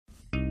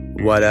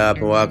What up,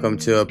 and welcome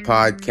to a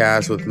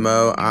podcast with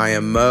Mo. I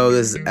am Mo.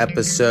 This is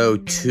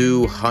episode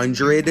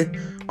 200.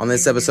 On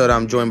this episode,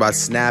 I'm joined by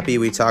Snappy.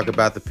 We talk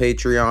about the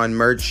Patreon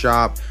merch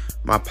shop,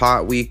 my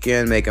pot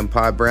weekend, making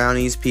pot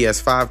brownies,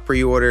 PS5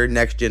 pre-order,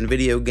 next-gen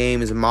video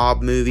games,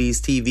 mob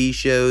movies, TV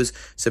shows,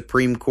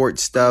 Supreme Court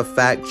stuff,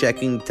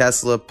 fact-checking,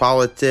 Tesla,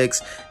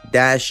 politics,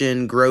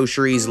 dashing,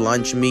 groceries,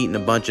 lunch meat, and a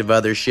bunch of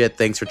other shit.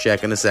 Thanks for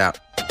checking us out.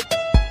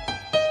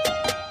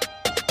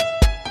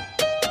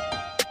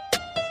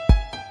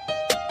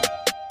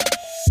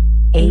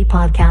 A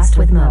podcast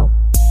with Mo.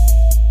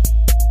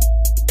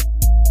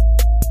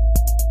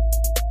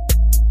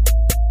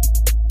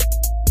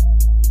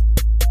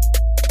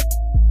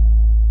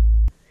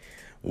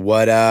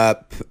 What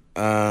up?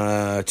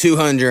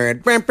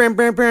 200.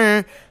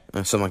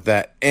 Something like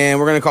that. And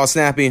we're going to call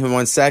Snappy in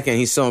 1 second.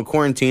 He's still in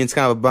quarantine. It's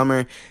kind of a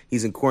bummer.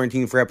 He's in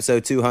quarantine for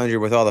episode 200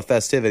 with all the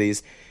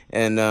festivities.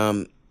 And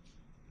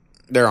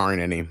there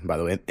aren't any, by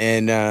the way.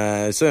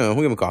 And so we'll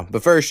give him a call.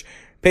 But first,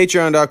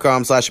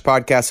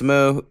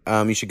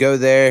 patreon.com/podcastmo. You should go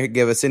there,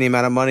 give us any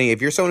amount of money.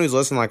 If you're someone who's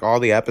listened to like all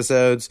the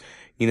episodes,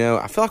 you know,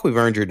 I feel like we've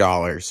earned your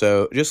dollar.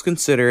 So just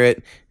consider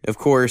it. Of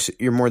course,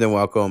 you're more than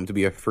welcome to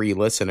be a free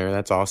listener.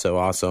 That's also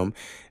awesome.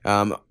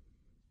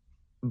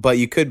 But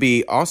you could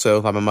be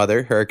also, like my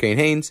mother, Hurricane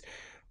Haynes,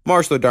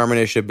 Marshall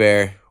Darmanisha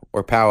Bear,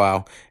 or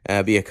Powwow,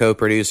 be a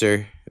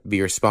co-producer,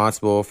 be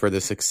responsible for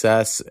the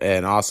success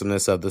and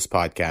awesomeness of this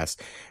podcast.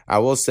 I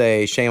will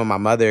say shame on my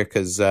mother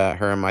because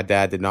her and my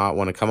dad did not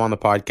want to come on the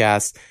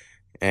podcast.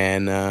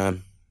 And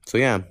so,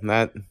 yeah,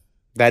 that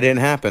didn't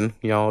happen.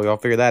 Y'all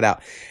figure that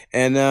out.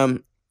 And all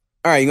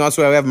right, you can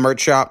also have a merch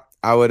shop.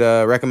 I would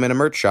recommend a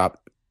merch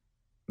shop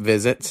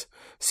visit.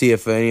 See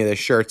if any of the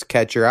shirts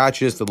catch your eye. It's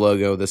just the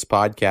logo of this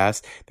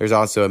podcast. There's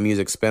also a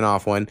music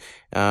spinoff one.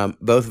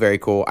 Both very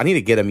cool. I need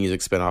to get a music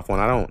spinoff one.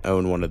 I don't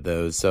own one of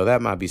those, so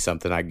that might be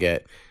something I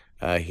get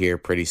here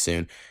pretty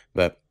soon.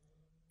 But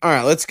all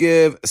right, let's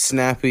give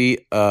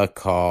Snappy a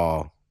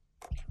call.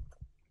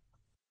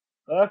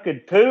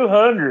 Fucking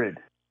 200.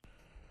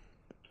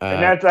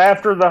 And that's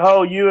after the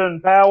whole you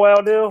and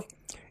Powwow deal?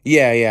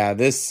 Yeah.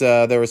 This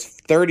there was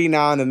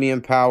 39 of me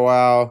and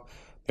Powwow.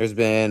 There's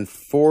been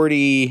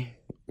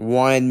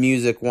 41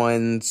 music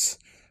ones.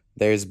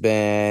 There's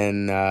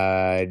been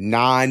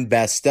 9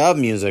 best of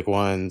music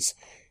ones,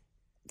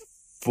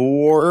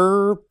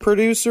 4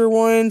 producer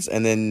ones,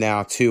 and then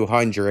now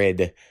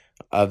 200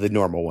 of the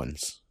normal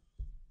ones.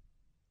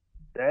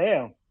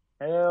 Damn.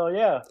 Hell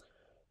yeah.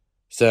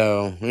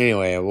 So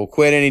anyway, we'll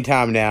quit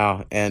anytime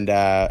now, and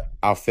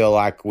I'll feel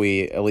like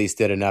we at least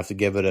did enough to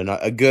give it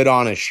a good,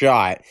 honest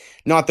shot.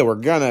 Not that we're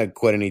gonna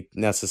quit any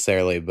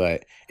necessarily,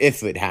 but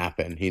if it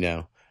happened,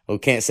 we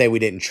can't say we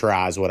didn't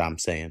try is what I'm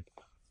saying.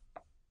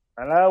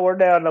 I know we're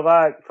down to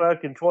like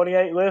fucking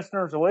 28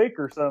 listeners a week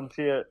or some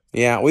shit.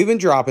 Yeah, we've been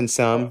dropping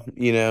some,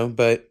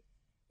 but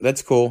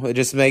that's cool. It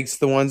just makes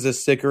the ones that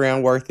stick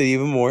around worth it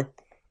even more.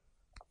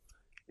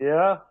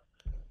 Yeah.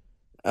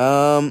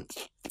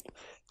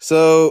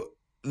 So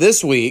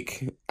this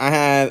week I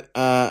had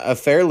a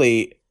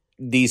fairly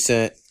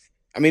decent,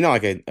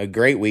 not like a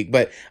great week,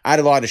 but I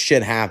had a lot of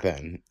shit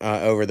happen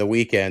over the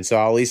weekend. So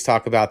I'll at least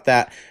talk about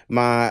that.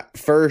 My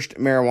first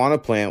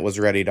marijuana plant was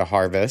ready to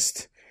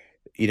harvest.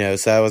 So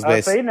that was basically.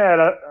 I've seen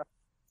that.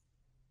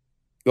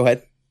 Go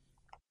ahead.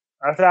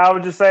 I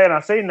was just saying,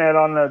 I've seen that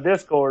on the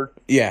Discord.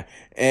 Yeah.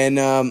 And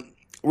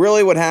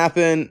really what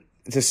happened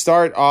to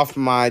start off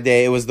my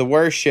day, it was the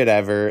worst shit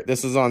ever.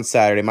 This was on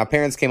Saturday. My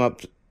parents came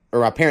up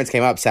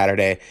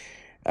Saturday.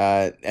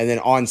 And then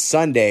on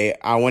Sunday,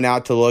 I went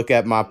out to look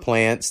at my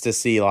plants to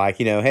see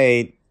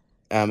hey,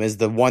 is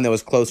the one that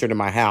was closer to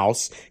my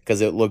house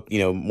because it looked,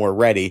 more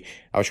ready.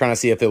 I was trying to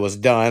see if it was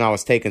done. I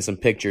was taking some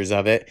pictures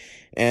of it,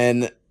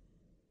 and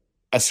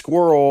a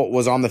squirrel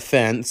was on the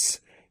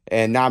fence,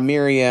 and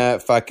Namiria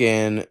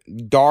fucking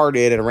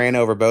darted and ran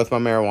over both my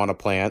marijuana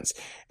plants.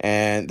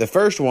 And the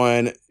first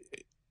one,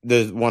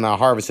 the one I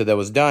harvested that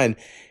was done,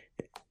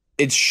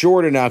 it's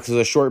short enough because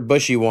it's a short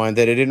bushy one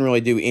that it didn't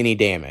really do any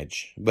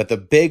damage. But the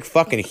big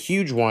fucking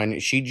huge one,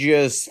 she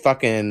just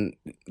fucking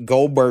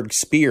Goldberg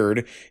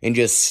speared and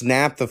just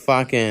snapped the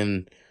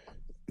fucking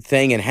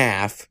thing in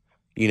half,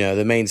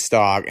 the main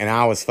stalk, and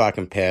I was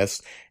fucking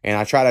pissed. And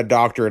I tried to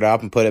doctor it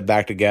up and put it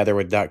back together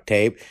with duct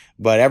tape,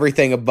 but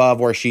everything above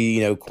where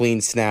she,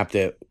 clean snapped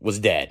it was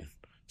dead.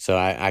 So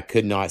I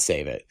could not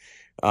save it.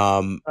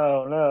 Oh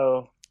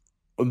no.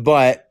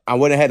 But I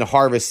went ahead and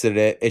harvested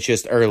it. It's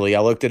just early. I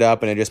looked it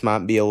up and it just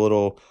might be a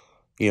little,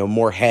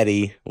 more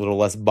heady, a little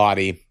less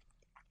body.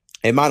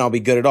 It might not be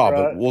good at all,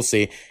 but we'll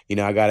see.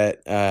 I got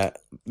it,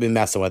 been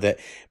messing with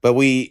it. But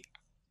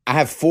I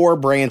have 4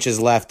 branches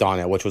left on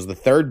it, which was the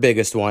third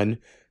biggest one.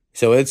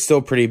 So it's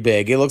still pretty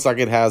big. It looks like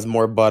it has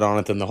more bud on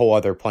it than the whole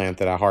other plant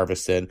that I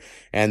harvested.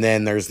 And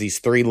then there's these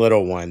 3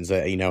 little ones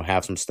that,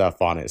 have some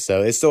stuff on it.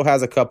 So it still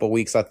has a couple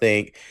weeks, I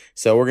think.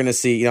 So we're going to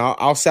see,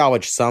 I'll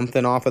salvage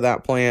something off of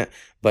that plant.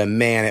 But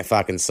man, it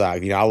fucking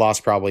sucked. I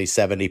lost probably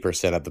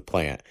 70% of the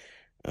plant.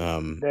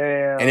 Damn.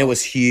 And it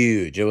was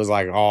huge. It was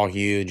like all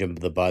huge, and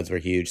the buds were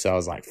huge. So I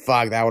was like,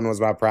 fuck, that one was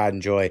my pride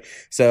and joy.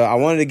 So I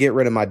wanted to get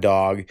rid of my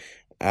dog.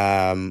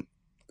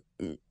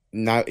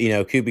 Not,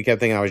 Koopy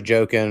kept thinking I was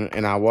joking,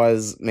 and I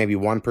was maybe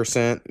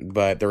 1%,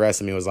 but the rest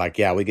of me was like,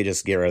 yeah, we could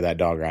just get rid of that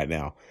dog right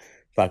now.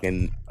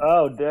 Fucking.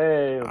 Oh,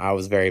 damn. I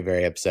was very,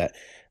 very upset.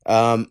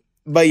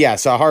 But yeah,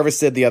 so I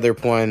harvested the other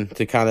one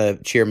to kind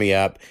of cheer me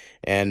up,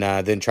 and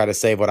then try to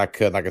save what I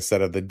could, like I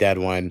said, of the dead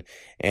one.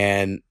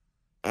 And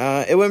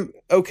it went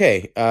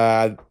okay.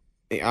 I'm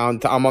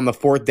on the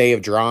 4th day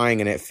of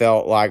drying, and it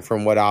felt like,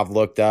 from what I've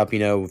looked up,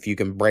 if you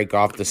can break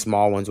off the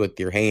small ones with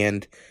your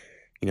hand,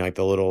 like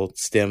the little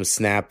stems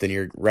snap, then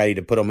you're ready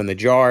to put them in the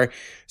jar.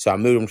 So I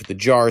moved them to the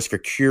jars for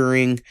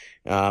curing.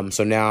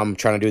 So now I'm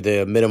trying to do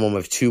the minimum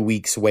of 2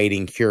 weeks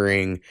waiting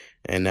curing,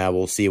 and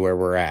we'll see where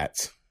we're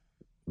at.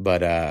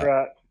 But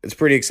Right. It's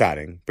pretty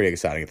exciting. Pretty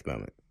exciting at the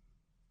moment.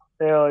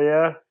 Hell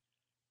yeah.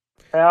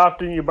 How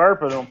often you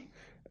burping them?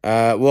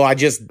 Well, I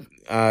just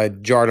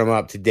jarred them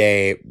up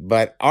today,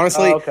 but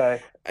honestly,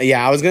 okay.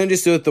 Yeah, I was going to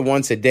just do it the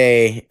once a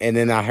day, and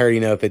then I heard,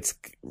 if it's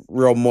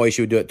real moist,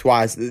 you would do it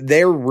twice.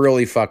 They're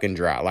really fucking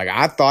dry. Like,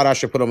 I thought I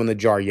should put them in the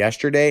jar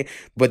yesterday,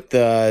 but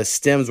the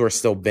stems were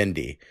still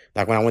bendy.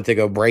 Like, when I went to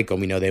go break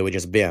them, they would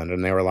just bend,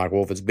 and they were like,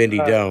 well, if it's bendy,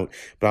 don't.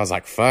 But I was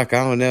like, fuck,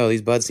 I don't know.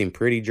 These buds seem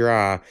pretty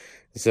dry.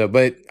 So,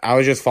 but I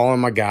was just following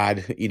my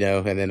guide,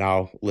 and then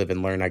I'll live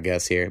and learn, I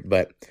guess, here.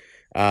 But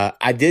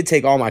I did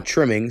take all my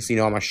trimmings,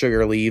 all my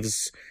sugar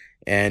leaves,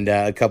 and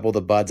a couple of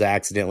the buds I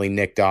accidentally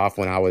nicked off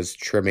when I was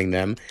trimming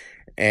them.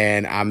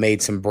 And I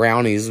made some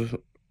brownies.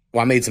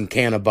 Well, I made some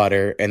can of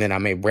butter, and then I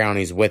made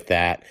brownies with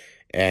that.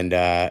 And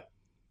that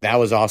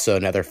was also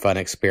another fun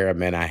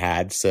experiment I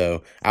had.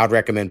 So I would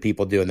recommend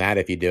people doing that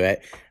if you do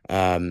it.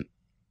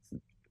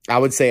 I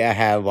would say I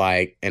had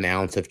like an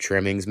ounce of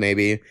trimmings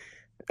maybe.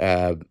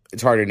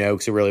 It's hard to know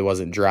because it really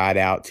wasn't dried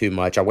out too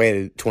much. I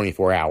waited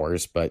 24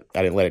 hours, but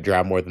I didn't let it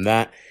dry more than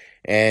that.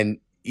 And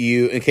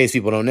in case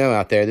people don't know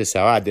out there, this is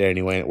how I did it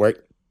anyway, and it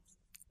worked.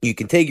 You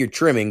can take your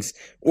trimmings,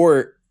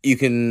 or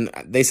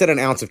they said an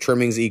ounce of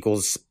trimmings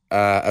equals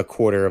a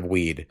quarter of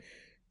weed.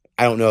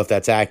 I don't know if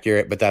that's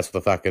accurate, but that's what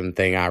the fucking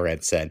thing I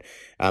read said.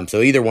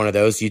 So either one of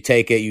those, you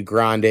take it, you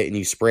grind it, and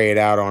you spray it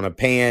out on a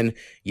pan.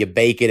 You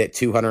bake it at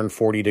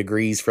 240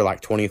 degrees for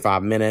like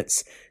 25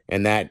 minutes,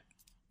 and that,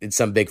 it's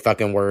some big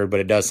fucking word, but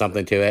it does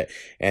something to it.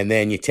 And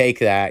then you take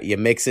that, you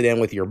mix it in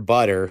with your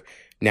butter.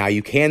 Now,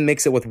 you can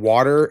mix it with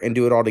water and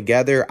do it all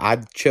together. I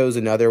chose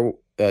another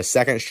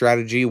second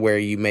strategy where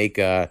you make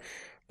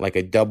like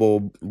a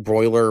double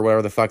broiler or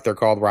whatever the fuck they're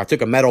called, where I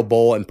took a metal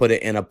bowl and put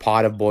it in a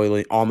pot of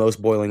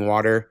almost boiling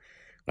water.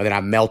 And then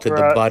I melted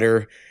the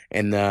butter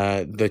and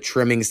the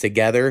trimmings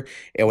together.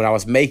 And when I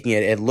was making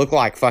it, it looked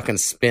like fucking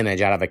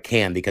spinach out of a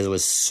can because it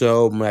was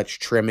so much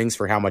trimmings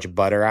for how much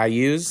butter I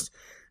used.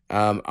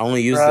 I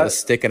only used a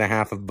stick and a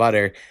half of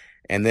butter.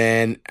 And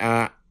then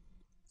I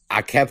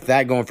kept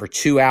that going for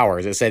 2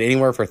 hours. It said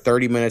anywhere for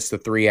 30 minutes to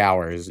 3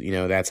 hours.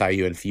 That's how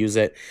you infuse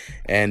it.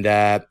 And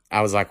I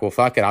was like, well,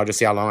 fuck it. I'll just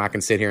see how long I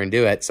can sit here and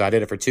do it. So I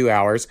did it for 2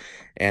 hours.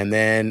 And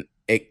then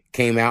it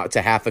came out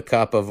to half a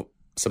cup of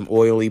some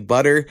oily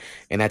butter.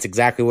 And that's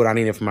exactly what I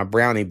needed for my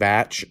brownie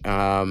batch.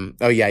 Oh,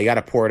 yeah, you got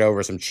to pour it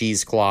over some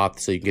cheesecloth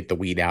so you can get the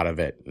weed out of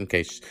it, in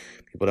case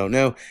people don't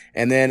know.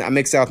 And then I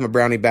mixed out with my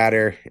brownie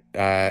batter,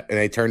 and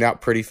they turned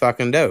out pretty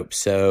fucking dope.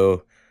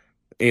 So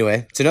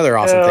anyway, it's another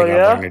awesome thing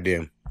I'm going to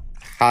do.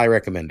 Highly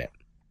recommend it.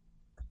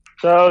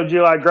 So, did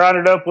you grind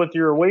it up with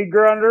your weed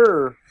grinder?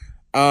 Or?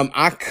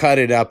 I cut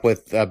it up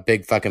with a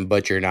big fucking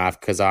butcher knife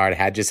because I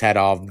had just had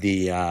all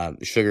the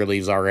sugar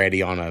leaves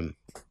already on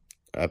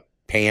a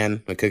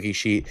pan, a cookie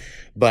sheet.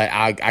 But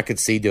I could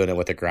see doing it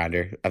with a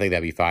grinder. I think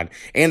that'd be fine.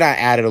 And I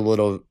added a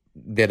little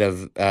bit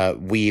of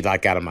weed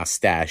out of my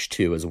stash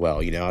too as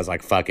well. I was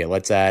like, fuck it,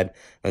 let's add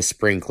a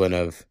sprinkling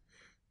of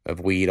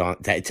weed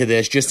on to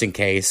this just in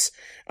case.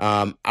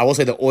 I will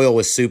say the oil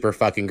was super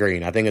fucking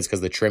green. I think it's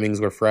because the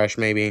trimmings were fresh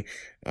maybe.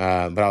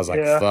 But I was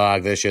like,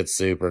 fuck, this shit's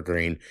super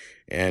green.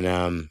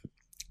 And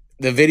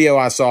the video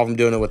I saw of them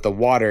doing it with the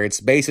water,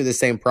 it's basically the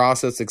same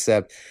process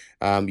except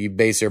you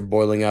basically are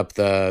boiling up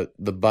the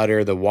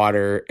butter, the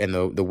water, and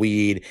the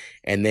weed,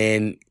 and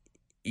then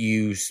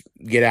you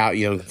get out,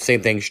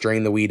 same thing,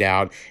 strain the weed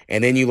out,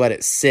 and then you let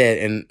it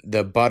sit, and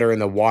the butter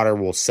and the water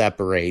will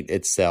separate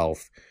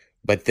itself.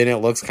 But then it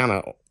looks kind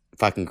of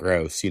fucking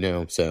gross,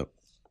 so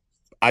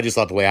I just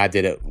thought the way I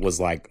did it was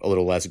like a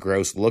little less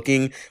gross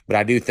looking, but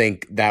I do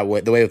think that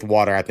the way with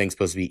water, I think is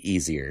supposed to be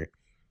easier.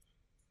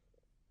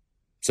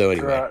 So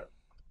anyway,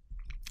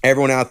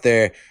 everyone out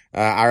there,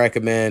 I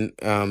recommend,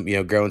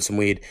 growing some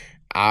weed.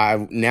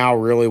 I now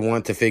really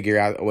want to figure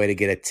out a way to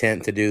get a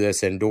tent to do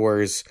this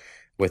indoors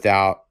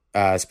without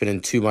spending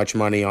too much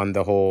money on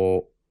the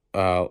whole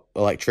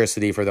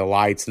electricity for the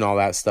lights and all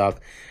that stuff.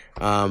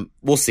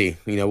 We'll see.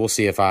 We'll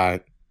see if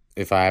I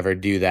ever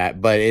do that.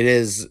 But it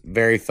is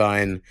very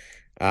fun.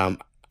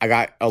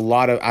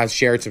 I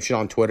shared some shit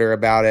on Twitter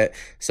about it.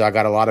 So I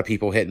got a lot of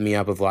people hitting me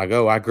up of like,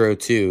 oh, I grow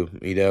too,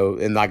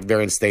 and like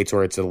they're in states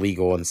where it's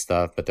illegal and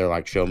stuff, but they're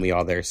like showing me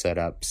all their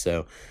setup.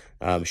 So,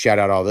 shout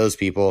out all those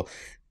people.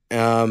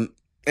 And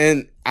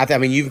I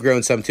mean, you've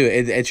grown some too.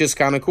 It's just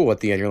kind of cool at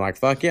the end. You're like,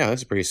 fuck yeah,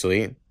 that's pretty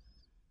sweet.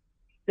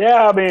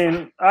 Yeah, I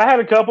mean, I had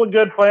a couple of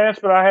good plants,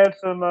 but I had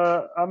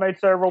I made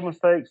several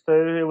mistakes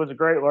too. It was a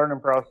great learning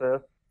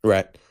process.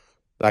 Right.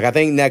 Like, I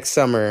think next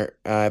summer,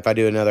 if I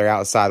do another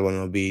outside one,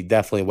 it'll be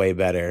definitely way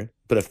better.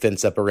 Put a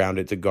fence up around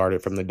it to guard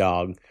it from the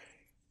dog.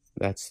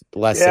 That's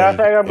less. Yeah, I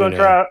think I'm going to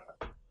try.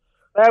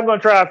 I'm going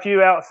to try a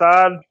few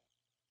outside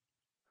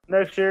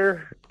next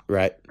year.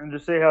 Right. And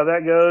just see how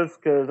that goes,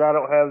 because I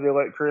don't have the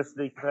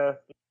electricity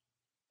capacity.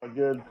 A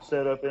good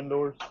setup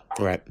indoors.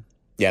 Right.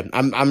 Yeah,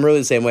 I'm really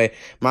the same way.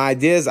 My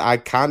idea is I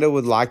kind of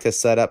would like to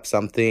set up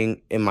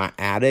something in my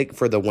attic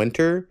for the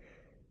winter.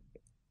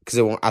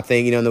 Because I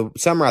think, in the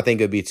summer, I think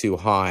it would be too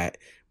hot.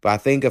 But I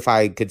think if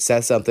I could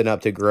set something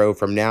up to grow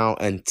from now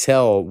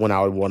until when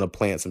I would want to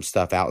plant some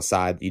stuff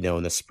outside,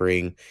 in the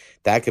spring,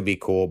 that could be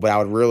cool. But I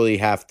would really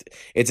have to,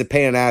 it's a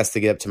pain in the ass to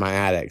get up to my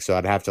attic. So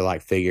I'd have to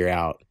figure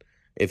out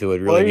if it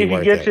would really be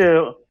worth it.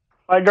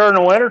 During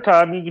the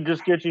wintertime, you could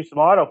just get you some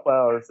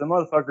autoflowers. The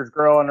motherfuckers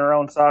grow on their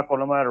own cycle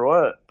no matter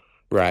what.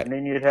 Right. And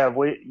then you'd have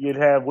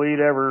weed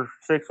every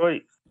 6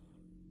 weeks.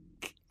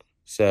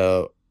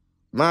 So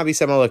might be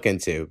something I'll look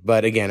into.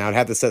 But again, I'd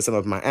have to set some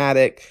up in my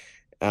attic,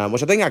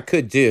 which I think I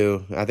could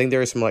do. I think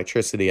there is some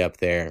electricity up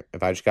there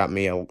if I just got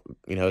me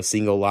a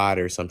single light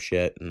or some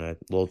shit and a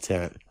little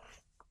tent.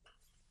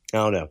 I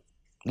don't know.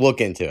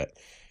 Look into it.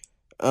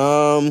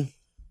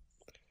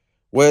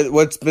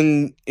 What's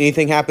been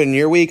anything happened in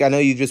your week? I know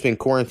you've just been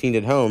quarantined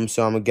at home,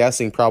 so I'm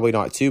guessing probably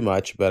not too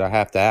much, but I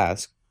have to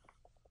ask.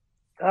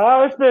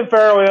 It's been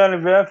fairly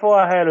uneventful.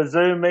 I had a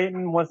Zoom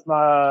meeting with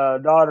my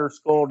daughter's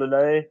school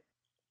today.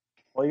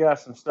 We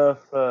got some stuff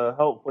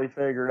hopefully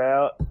figured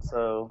out,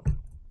 so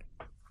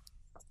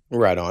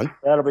right on.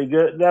 That'll be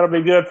good. That'll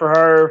be good for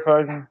her if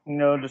I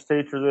can, just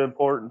teach her the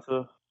importance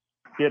of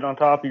getting on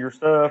top of your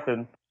stuff.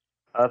 And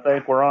I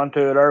think we're onto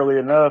it early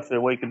enough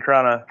that we can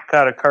try to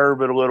kind of curb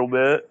it a little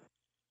bit.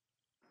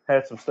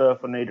 Had some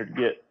stuff we needed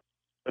to get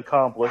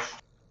accomplished.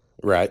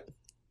 Right.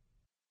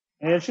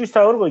 And she's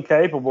totally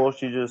capable.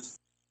 She just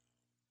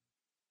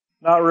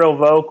not real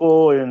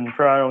vocal and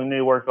we need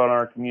to work on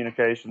our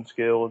communication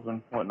skills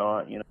and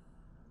whatnot,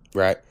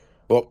 Right.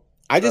 Well,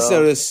 I just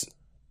noticed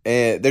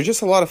there's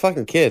just a lot of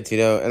fucking kids,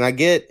 and I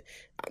get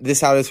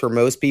this how it is for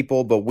most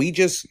people, but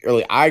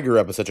I grew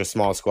up in such a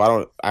small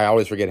school. I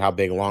always forget how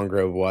big Long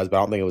Grove was, but I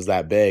don't think it was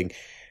that big.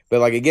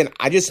 But again,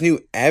 I just knew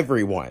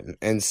everyone.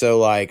 And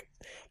so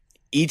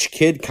each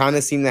kid kind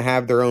of seemed to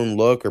have their own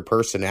look or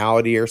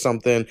personality or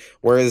something.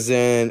 Whereas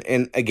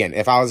and again,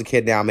 if I was a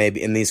kid now,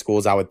 maybe in these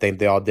schools, I would think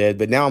they all did.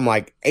 But now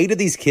I'm 8 of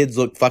these kids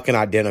look fucking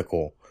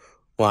identical.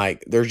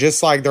 They're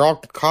just they're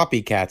all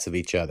copycats of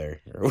each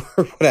other or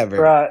whatever.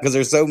 Right. Because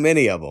there's so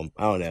many of them.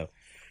 I don't know.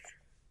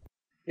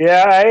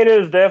 Yeah, 8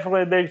 is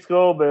definitely a big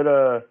school,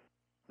 but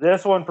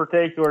this one in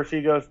particular,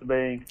 she goes to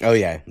Bing. Oh,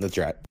 yeah, that's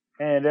right.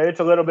 And it's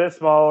a little bit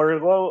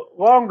smaller.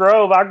 Long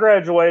Grove, I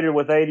graduated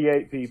with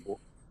 88 people.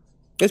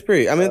 It's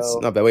pretty. I mean, it's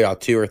not bad. We all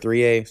 2 or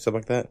 3A, stuff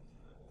like that.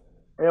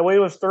 Yeah, we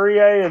was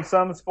 3A in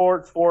some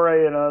sports,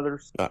 4A in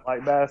others,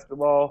 like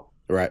basketball.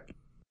 Right.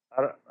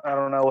 I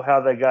don't know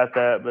how they got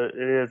that, but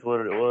it is what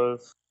it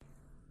was.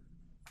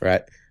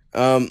 Right.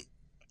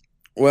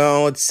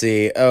 Well, let's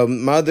see.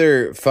 My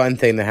other fun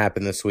thing that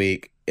happened this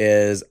week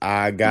is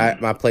I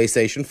got my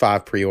PlayStation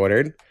 5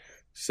 pre-ordered.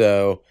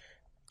 So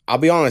I'll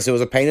be honest, it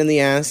was a pain in the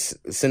ass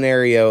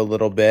scenario a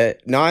little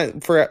bit.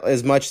 Not for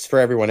as much as for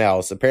everyone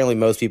else. Apparently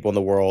most people in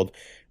the world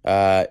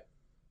they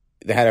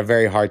had a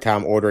very hard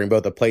time ordering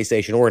both a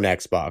PlayStation or an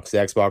Xbox. The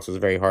Xbox was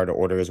very hard to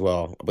order as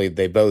well. I believe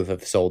they both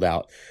have sold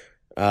out.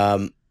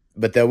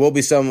 But there will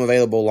be some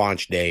available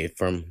launch day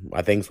from,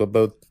 I think, what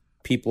both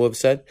people have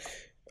said.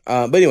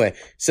 But anyway,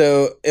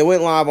 so it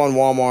went live on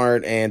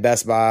Walmart and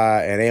Best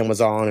Buy and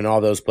Amazon and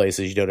all those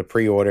places, to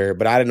pre-order.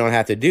 But I did not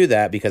have to do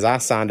that because I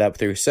signed up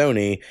through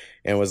Sony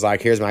and was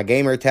like, here's my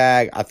gamer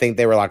tag. I think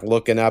they were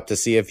looking up to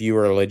see if you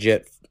were a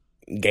legit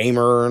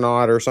gamer or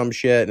not or some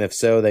shit. And if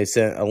so, they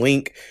sent a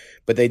link.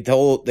 But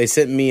they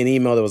sent me an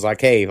email that was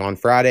like, hey, on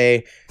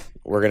Friday,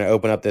 we're going to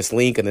open up this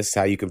link and this is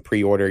how you can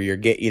pre-order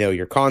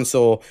your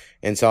console.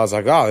 And so I was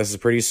like, oh, this is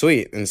pretty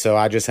sweet. And so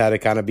I just had to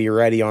kind of be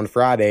ready on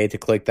Friday to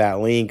click that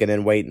link and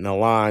then wait in the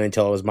line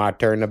until it was my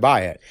turn to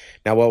buy it.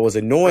 Now, what was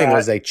annoying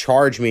was they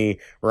charged me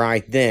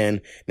right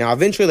then. Now,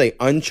 eventually they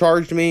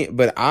uncharged me,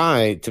 but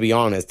I, to be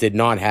honest, did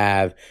not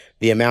have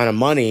the amount of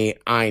money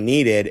I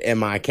needed in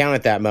my account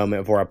at that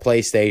moment for a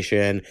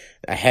PlayStation,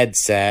 a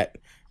headset,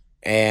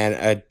 and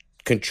a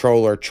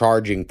controller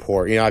charging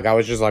port. I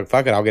was just like,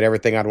 fuck it, I'll get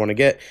everything I'd want to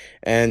get.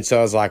 And so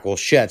I was like, well,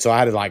 shit. So I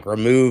had to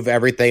remove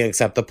everything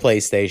except the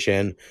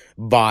PlayStation,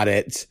 bought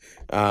it,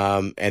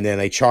 and then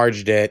they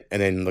charged it,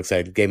 and then looks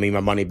like gave me my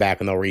money back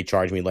and they'll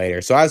recharge me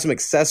later. So I have some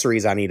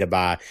accessories I need to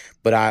buy,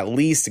 but I at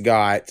least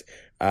got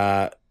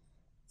my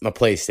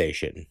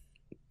PlayStation.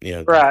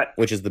 Right.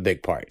 which is the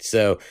big part.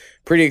 So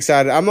pretty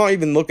excited. I'm not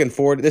even looking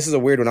forward. This is a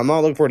weird one. I'm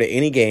not looking forward to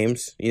any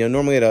games.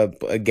 Normally at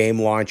a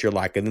game launch, you're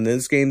like, and then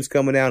this game's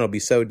coming out. It'll be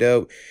so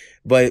dope.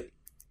 But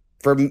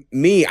for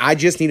me, I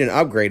just need an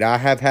upgrade. I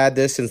have had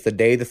this since the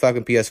day the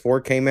fucking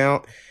PS4 came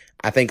out.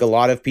 I think a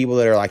lot of people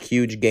that are like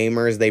huge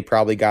gamers, they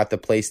probably got the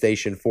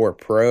PlayStation 4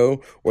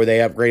 Pro, or they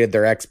upgraded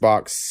their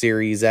Xbox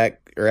Series X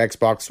or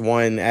Xbox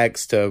One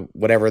X to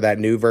whatever that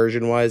new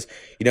version was.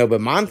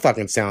 But mine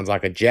fucking sounds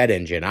like a jet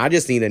engine. I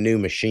just need a new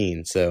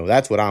machine. So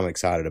that's what I'm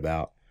excited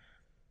about.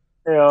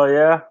 Hell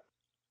yeah.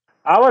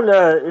 I would,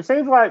 it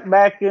seems like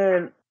back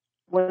in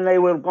when they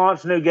would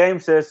launch new game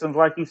systems,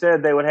 like you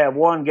said, they would have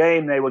one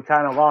game they would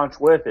kind of launch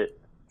with it.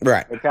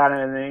 Right. They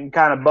kind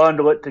of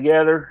bundle it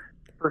together,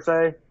 per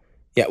se.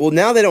 Yeah, well,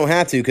 now they don't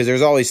have to because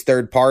there's always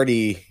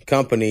third-party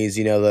companies,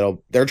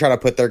 they're trying to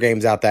put their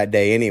games out that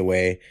day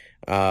anyway.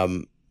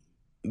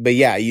 But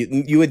yeah,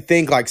 you would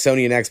think like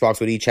Sony and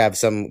Xbox would each have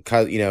some,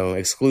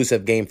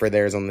 exclusive game for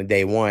theirs on the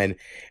day one,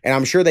 and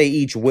I'm sure they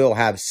each will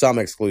have some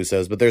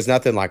exclusives, but there's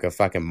nothing like a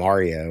fucking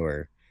Mario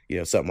or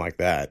something like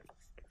that.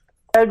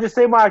 It just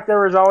seemed like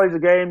there was always a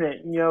game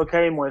that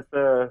came with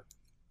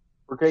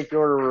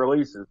particular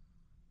releases.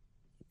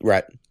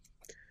 Right.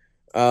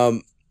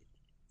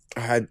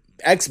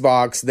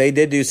 Xbox, they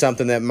did do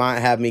something that might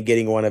have me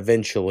getting one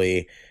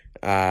eventually.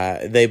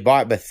 They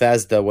bought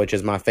Bethesda, which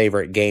is my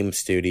favorite game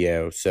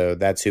studio. So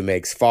that's who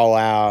makes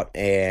Fallout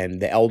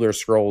and the Elder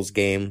Scrolls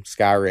game,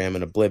 Skyrim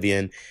and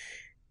Oblivion.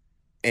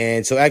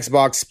 And so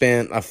Xbox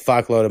spent a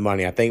fuckload of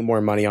money. I think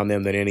more money on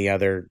them than any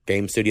other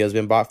game studio has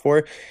been bought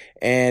for.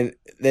 And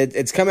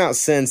it's come out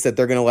since that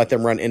they're going to let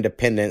them run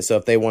independent. So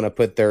if they want to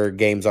put their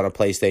games on a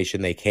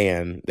PlayStation, they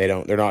can.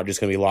 They're not just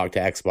going to be locked to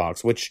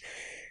Xbox, which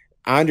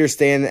I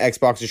understand that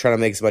Xbox is trying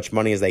to make as much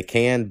money as they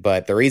can,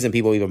 but the reason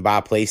people even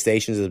buy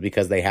PlayStations is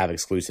because they have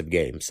exclusive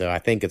games. So I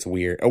think it's a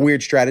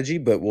weird strategy,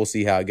 but we'll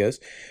see how it goes.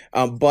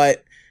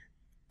 But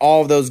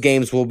all of those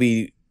games will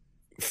be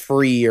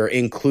free or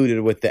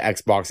included with the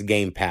Xbox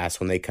Game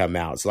Pass when they come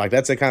out. So like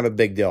that's a kind of a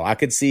big deal. I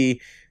could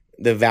see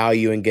the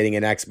value in getting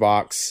an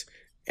Xbox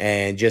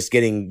and just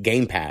getting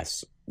Game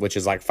Pass, which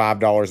is like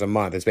 $5 a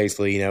month. It's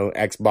basically,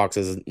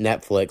 Xbox's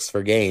Netflix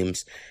for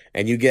games,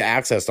 and you get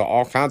access to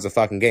all kinds of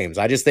fucking games.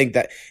 I just think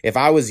that if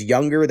I was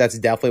younger, that's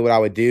definitely what I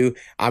would do.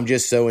 I'm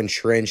just so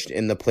entrenched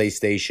in the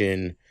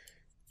PlayStation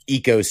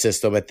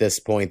ecosystem at this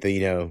point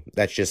that,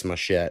 that's just my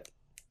shit.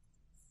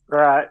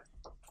 Right.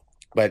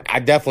 But I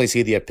definitely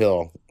see the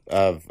appeal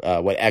of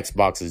what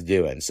Xbox is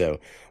doing. So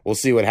we'll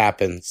see what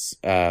happens,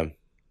 the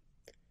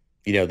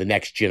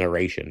next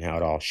generation, how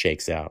it all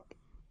shakes out.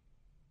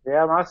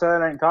 Yeah, my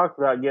son ain't talked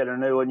about getting a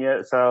new one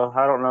yet, so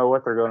I don't know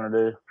what they're going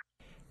to do.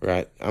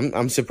 Right.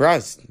 I'm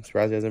surprised. I'm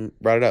surprised he hasn't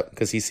brought it up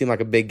because he seemed like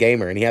a big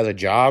gamer and he has a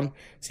job.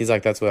 Seems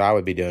like that's what I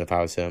would be doing if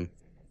I was him.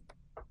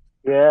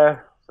 Yeah,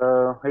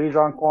 so he's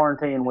on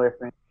quarantine with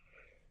me.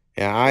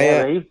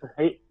 Yeah,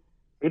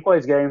 he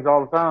plays games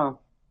all the time.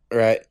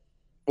 Right.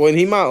 Well,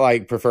 he might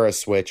like prefer a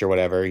Switch or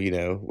whatever,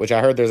 which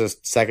I heard there's a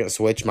second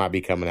Switch might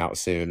be coming out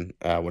soon,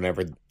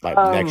 whenever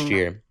next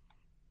year.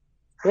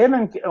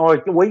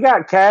 We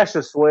got Cash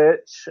a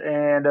Switch,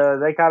 and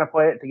they kind of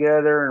play it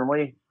together, and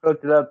we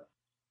hooked it up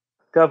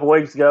a couple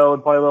weeks ago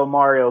and played a little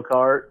Mario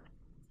Kart.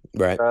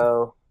 Right.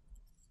 So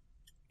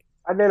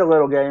I did a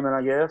little gaming,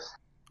 I guess.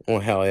 Well,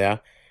 hell yeah.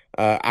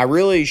 I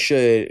really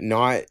should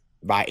not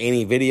buy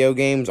any video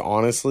games,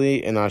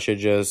 honestly, and I should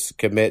just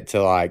commit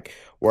to like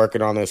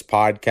working on this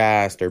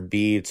podcast or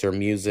beats or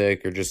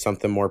music or just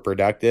something more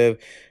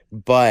productive.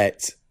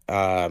 But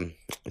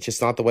it's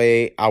just not the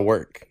way I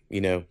work,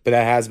 But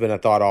that has been a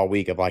thought all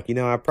week of like,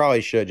 I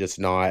probably should just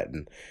not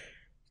and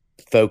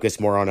focus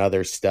more on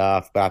other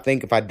stuff. But I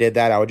think if I did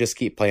that, I would just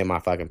keep playing my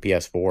fucking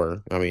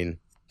PS4. I mean,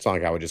 it's not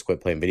like I would just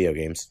quit playing video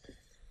games.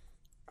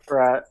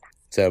 Right.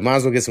 So might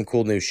as well get some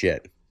cool new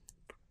shit.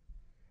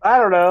 I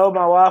don't know.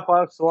 My wife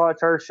likes to watch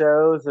her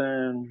shows,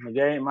 and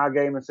my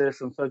gaming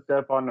system's hooked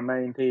up on the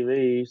main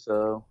TV,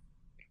 so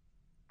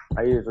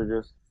I usually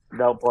just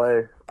don't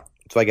play.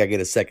 That's why I gotta get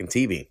a second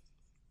TV.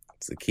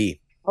 It's the key.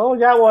 Well, we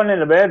got one in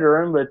the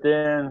bedroom, but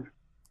then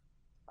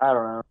I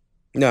don't know.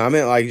 No, I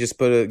meant like just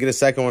get a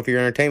second one for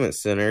your entertainment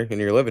center in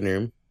your living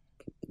room.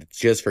 It's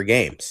just for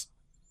games.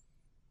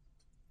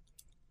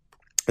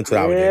 That's what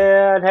I would do.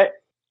 Yeah,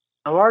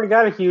 I've already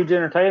got a huge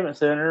entertainment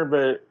center,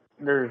 but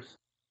there's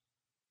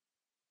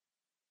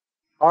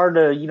hard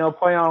to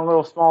play on a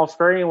little small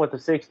screen with a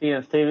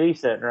 60-inch TV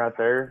sitting right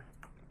there.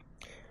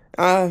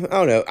 I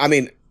don't know. I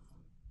mean,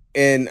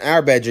 in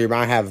our bedroom,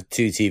 I have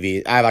two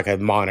TVs. I have like a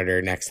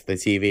monitor next to the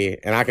TV,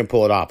 and I can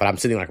pull it off, but I'm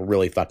sitting like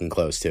really fucking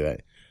close to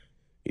it.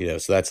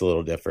 So that's a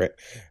little different.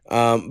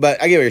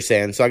 But I get what you're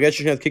saying. So I guess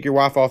you're gonna kick your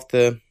wife off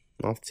the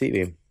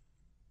TV.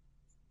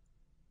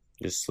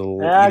 Just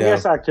I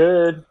guess I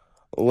could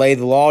lay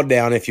the law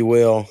down, if you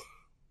will.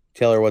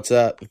 Tell her what's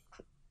up.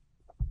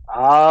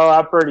 Oh,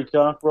 I'm pretty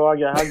comfortable.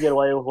 I get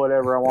away with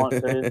whatever I want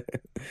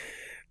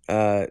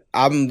to.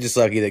 I'm just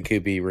lucky that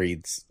Koopy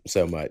reads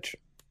so much.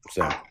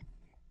 So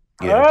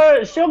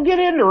She'll get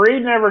into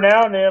reading every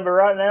now and then, but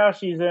right now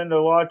she's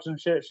into watching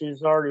shit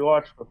she's already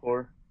watched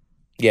before.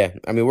 Yeah,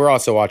 I mean, we're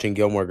also watching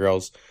Gilmore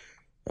Girls.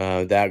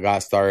 That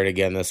got started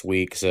again this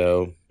week,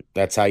 so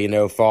that's how you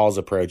know fall's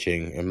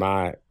approaching in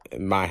my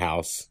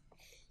house.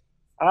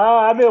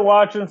 I've been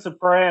watching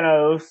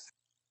Sopranos.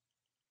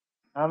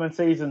 I'm in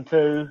season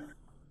 2.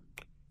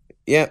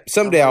 Yeah,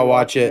 someday I'll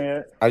watch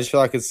it. I just feel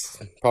like it's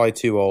probably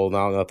too old. I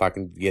don't know if I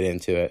can get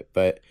into it,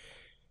 but.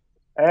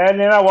 And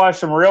then I watched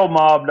some real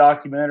mob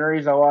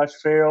documentaries. I watched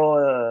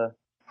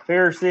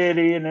Fear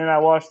City, and then I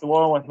watched the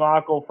one with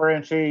Michael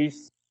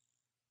Franchise.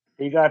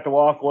 He got to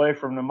walk away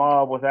from the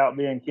mob without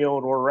being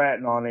killed or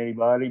ratting on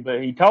anybody,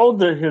 but he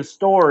told his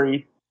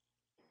story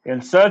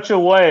in such a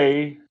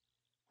way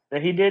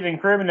that he didn't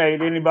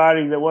incriminate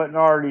anybody that wasn't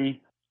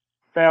already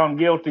found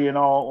guilty and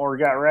all, or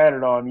got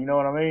ratted on. You know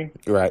what I mean?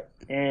 Right.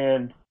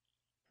 And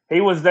he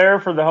was there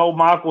for the whole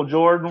Michael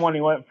Jordan when he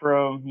went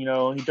from, he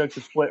took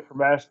the split from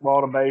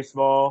basketball to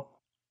baseball.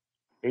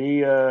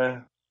 He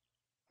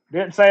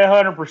didn't say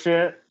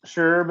 100%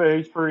 sure, but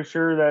he's pretty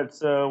sure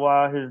that's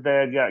why his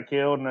dad got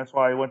killed, and that's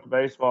why he went to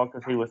baseball,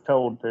 because he was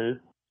told to.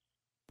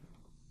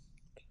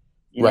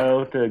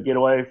 To get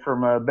away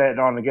from betting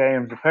on the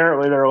games.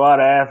 Apparently, there are a lot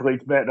of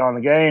athletes betting on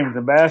the games,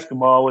 and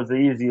basketball was the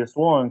easiest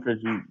one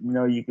because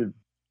you could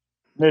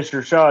miss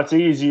your shots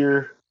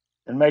easier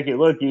and make it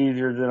look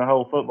easier than a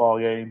whole football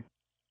game.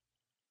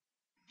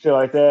 Shit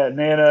like that. And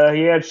then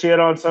he had shit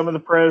on some of the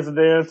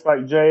presidents,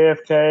 like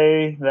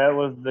JFK. That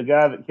was the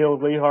guy that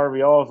killed Lee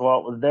Harvey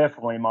Oswald, was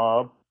definitely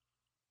mob.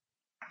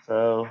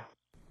 So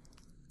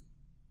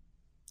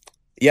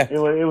yeah,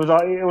 it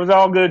was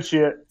all good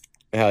shit.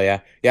 Hell yeah.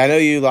 Yeah, I know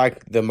you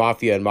like the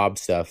mafia and mob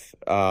stuff.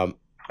 I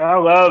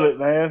love it,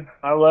 man.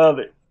 I love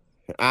it.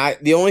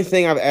 The only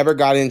thing I've ever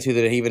got into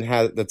that even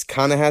that's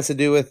kind of has to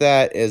do with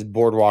that is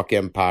Boardwalk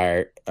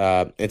Empire.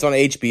 It's on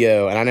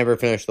HBO, and I never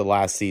finished the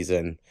last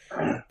season.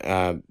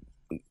 I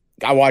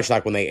watched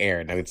like when they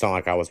aired. I mean, it's not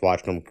like I was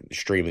watching them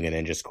streaming and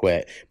then just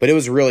quit. But it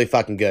was really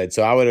fucking good.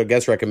 So I would, I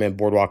guess, recommend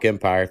Boardwalk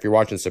Empire. If you're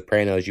watching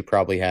Sopranos, you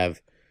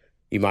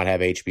might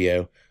have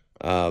HBO.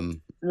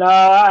 No,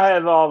 I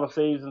have all the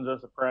seasons of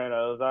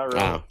Sopranos.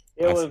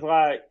 It was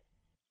like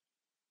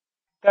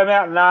came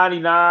out in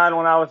 '99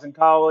 when I was in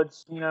college,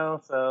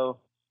 so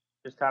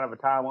just kind of a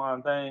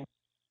timeline thing.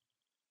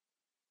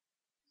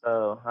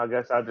 So I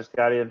guess I just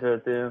got into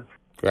it then.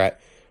 Right.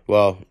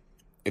 Well,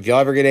 if y'all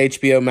ever get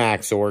HBO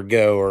Max or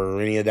Go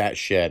or any of that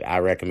shit, I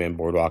recommend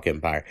Boardwalk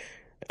Empire.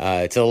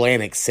 It's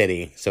Atlantic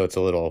City, so it's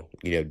a little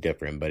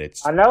different, but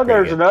it's. I know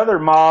there's another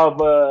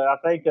mob. I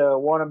think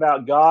one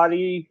about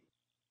Gotti.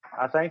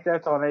 I think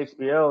that's on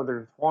HBO.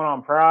 There's one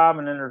on Prime,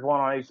 and then there's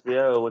one on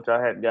HBO, which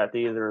I hadn't got to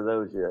either of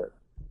those yet.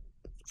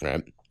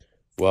 Right.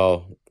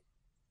 Well,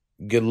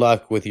 good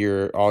luck with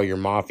all your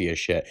mafia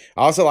shit.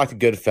 I also like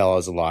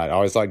Goodfellas a lot. I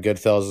always thought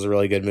Goodfellas is a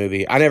really good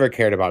movie. I never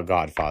cared about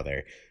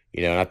Godfather,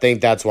 and I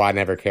think that's why I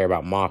never care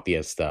about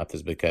mafia stuff,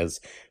 is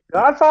because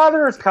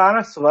Godfather is kind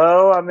of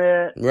slow. I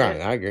mean, right,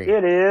 I agree.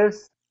 It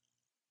is.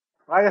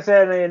 Like I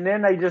said, and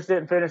then they just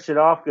didn't finish it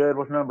off good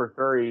with number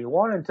 3.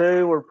 1 and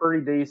 2 were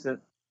pretty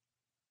decent.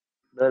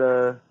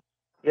 But,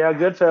 yeah,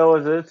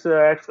 Goodfellas, it's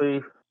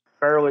actually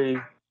fairly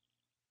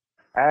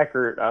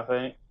accurate, I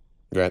think.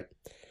 Right.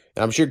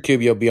 And I'm sure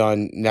Kubi will be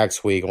on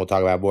next week, and we'll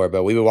talk about more,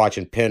 but we've been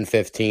watching Pen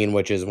 15,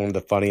 which is one of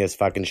the funniest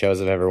fucking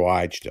shows I've ever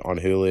watched on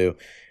Hulu,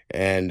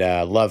 and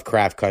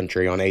Lovecraft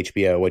Country on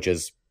HBO, which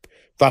is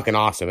fucking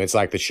awesome. It's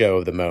like the show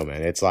of the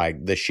moment. It's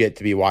like the shit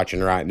to be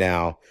watching right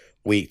now,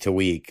 week to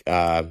week.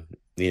 The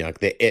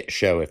It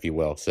show, if you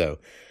will. So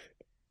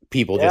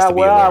people just to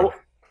be aware.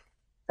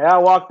 I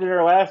walked in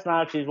there last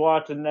night. She's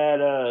watching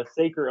that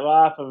Secret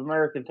Life of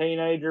American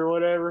Teenager or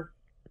whatever.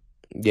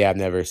 Yeah, I've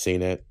never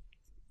seen it.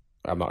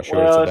 I'm not sure.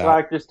 Well, it's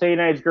like this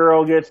teenage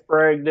girl gets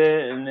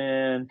pregnant, and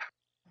then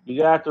you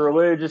got the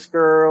religious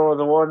girl,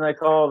 the one they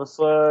call the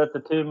slut, the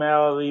two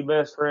mouthy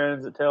best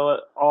friends that tell it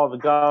all the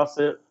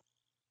gossip.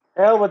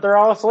 Hell, but they're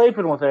all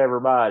sleeping with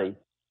everybody.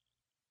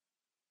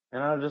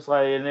 And I'm just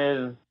like, and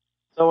then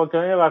someone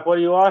come in like, "What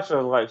are you watching?"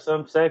 I was like,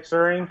 "Some sex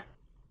ring."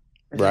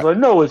 And she's like,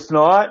 "No, it's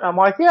not." I'm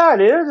like, "Yeah,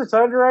 it is. It's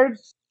underage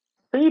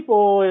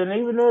people, and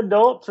even the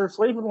adults are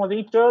sleeping with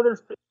each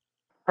other's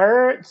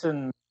parents,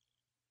 and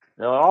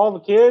all the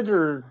kids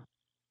are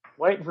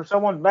waiting for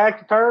someone's back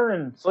to turn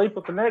and sleep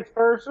with the next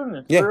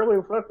person. It's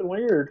really fucking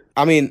weird."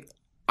 I mean,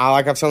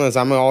 I've said this,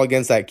 I'm all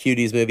against that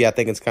Cuties movie. I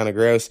think it's kind of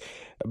gross,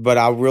 but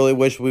I really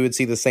wish we would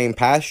see the same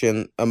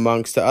passion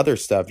amongst the other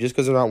stuff. Just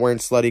because they're not wearing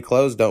slutty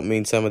clothes don't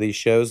mean some of these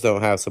shows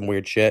don't have some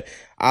weird shit.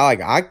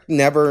 I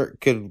never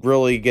could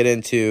really get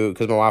into,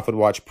 because my wife would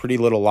watch Pretty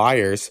Little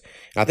Liars.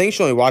 And I think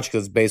she only watched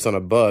because it's based on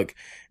a book.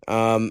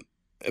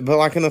 But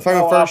like in the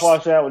fucking first, I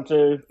watched that one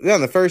too. Yeah,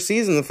 in the first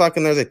season,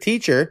 there's a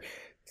teacher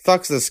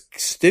fucks this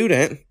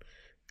student.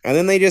 And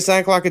then they just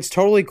act like it's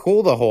totally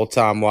cool the whole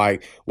time.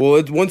 Like,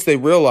 well, once they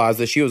realized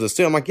that she was a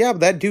student, I'm like, yeah,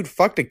 but that dude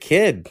fucked a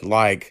kid.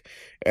 Like,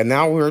 and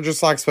now we're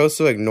just like supposed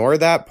to ignore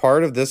that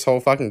part of this whole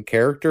fucking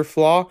character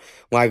flaw.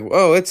 Like,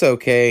 oh, it's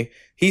okay.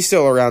 He's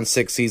still around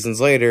 6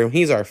 seasons later.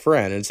 He's our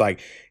friend. And it's like,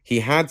 he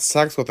had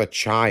sex with a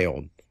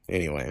child.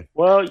 Anyway.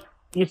 Well,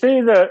 you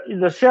see,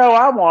 the show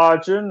I'm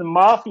watching, the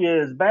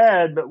Mafia is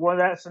bad, but when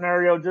that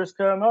scenario just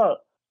come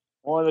up,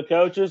 one of the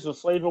coaches was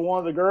sleeping with one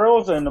of the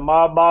girls, and the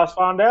mob boss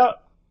found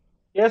out.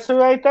 Guess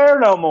who ain't there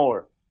no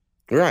more?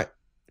 Right.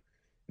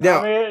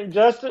 Now, I mean,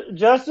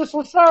 justice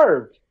was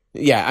served.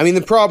 yeah, I mean,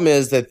 the problem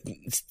is that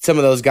some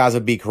of those guys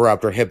would be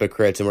corrupt or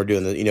hypocrites, and we're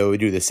doing we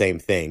do the same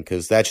thing,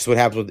 because that's just what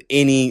happens with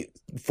any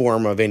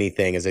form of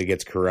anything as it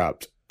gets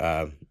corrupt.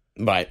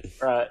 But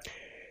right.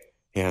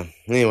 Yeah.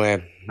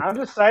 Anyway, I'm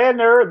just saying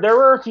there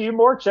were a few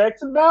more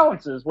checks and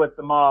balances with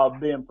the mob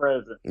being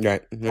present.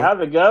 right. Yeah. Now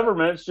the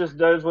government just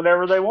does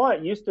whatever they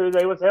want. Used to,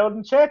 they was held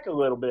in check a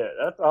little bit.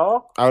 That's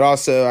all. I would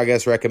also, I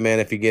guess,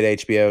 recommend if you get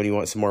HBO and you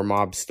want some more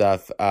mob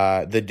stuff,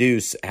 The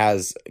Deuce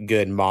has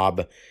good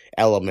mob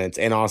elements,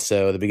 and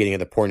also the beginning of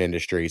the porn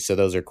industry. So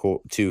those are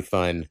cool, two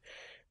fun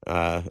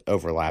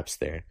overlaps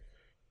there.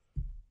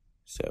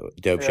 So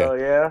dope show. Hell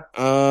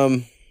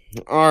yeah.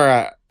 All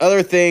right.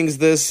 Other things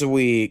this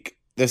week.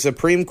 The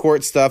Supreme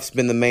Court stuff's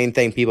been the main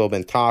thing people have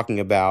been talking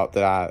about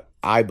that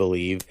I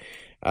believe.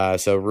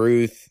 So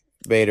Ruth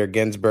Bader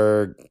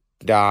Ginsburg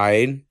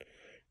died,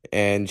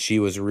 and she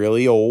was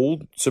really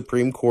old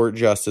Supreme Court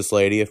justice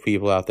lady, if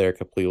people out there are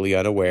completely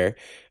unaware.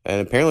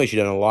 And apparently she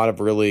done a lot of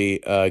really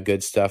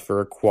good stuff for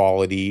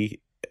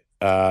equality.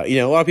 A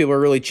lot of people are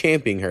really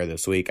championing her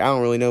this week. I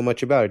don't really know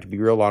much about her, to be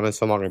real honest,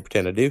 so I'm not going to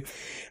pretend I do.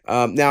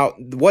 Now,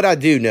 what I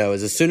do know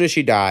is as soon as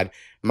she died,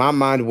 my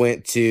mind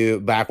went to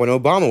back when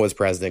Obama was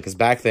president, because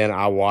back then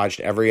I watched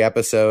every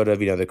episode of,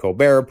 the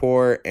Colbert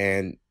Report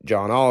and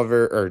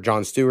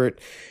Jon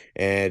Stewart,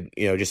 and,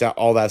 just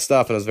all that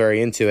stuff, and I was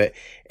very into it.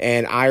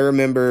 And I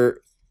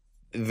remember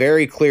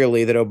very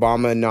clearly that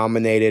Obama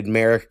nominated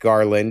Merrick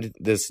Garland,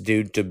 this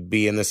dude, to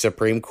be in the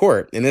Supreme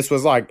Court. And this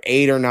was like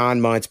 8 or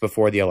 9 months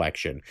before the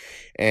election.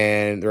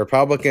 And the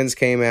Republicans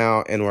came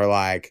out and were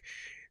like,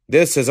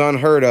 this is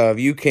unheard of.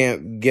 You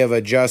can't give a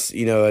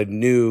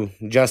new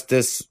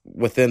justice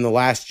within the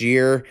last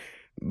year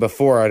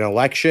before an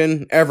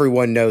election.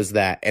 Everyone knows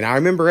that. And I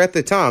remember at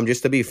the time,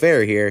 just to be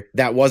fair here,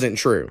 that wasn't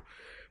true.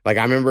 Like,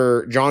 I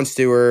remember Jon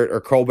Stewart or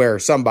Colbert or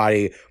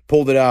somebody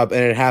pulled it up, and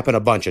it happened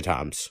a bunch of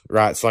times,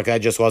 right? So,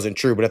 that just wasn't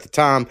true. But at the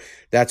time,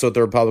 that's what the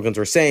Republicans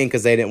were saying,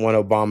 because they didn't want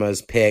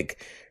Obama's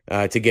pick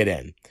to get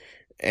in.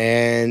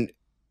 And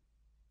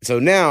so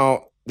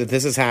now that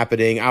this is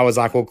happening, I was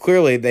like, well,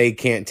 clearly they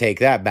can't take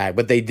that back.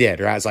 But they did,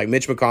 right? It's like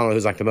Mitch McConnell,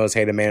 who's like the most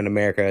hated man in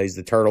America. He's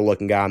the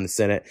turtle-looking guy in the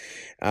Senate.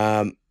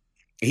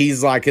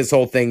 He's like, his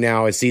whole thing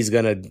now is he's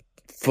going to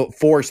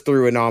force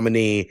through a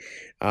nominee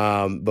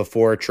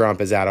before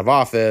Trump is out of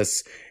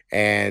office.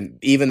 And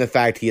even the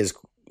fact he is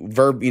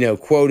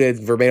quoted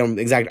verbatim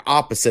exact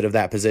opposite of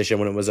that position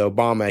when it was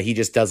Obama, he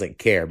just doesn't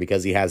care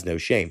because he has no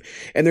shame.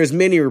 And there's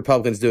many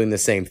Republicans doing the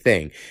same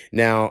thing.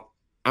 Now,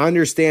 I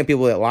understand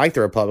people that like the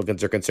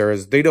Republicans or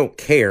conservatives, they don't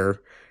care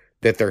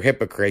that they're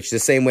hypocrites. The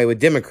same way with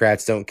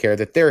Democrats don't care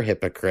that they're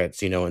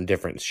hypocrites, and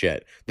different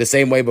shit. The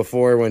same way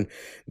before when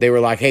they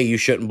were like, hey, you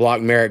shouldn't block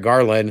Merrick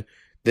Garland.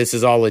 This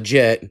is all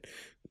legit.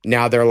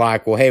 Now they're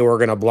like, well, hey, we're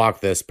going to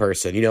block this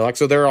person,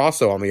 so they're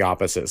also on the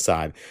opposite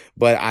side.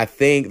 But I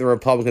think the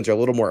Republicans are a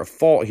little more at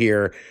fault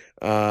here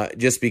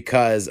just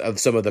because of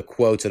some of the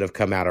quotes that have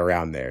come out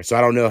around there. So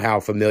I don't know how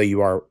familiar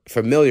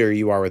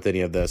you are with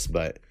any of this,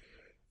 but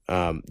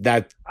I've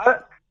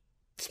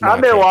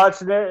been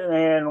watching it,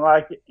 and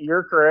like,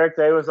 you're correct.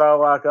 They was all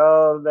like,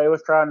 oh, they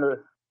was trying to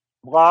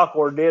block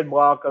or did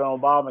block an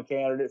Obama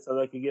candidate so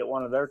they could get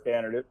one of their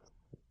candidates.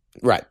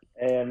 Right.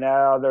 And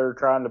now they're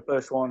trying to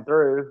push one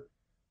through.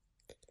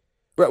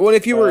 Right. Well,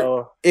 if you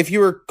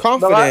were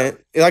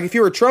confident, like if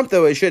you were Trump,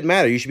 though, it shouldn't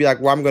matter. You should be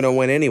like, well, I'm going to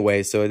win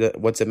anyway, so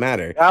what's it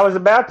matter? I was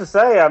about to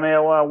say, I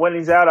mean, when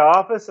he's out of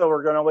office, so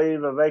we're going to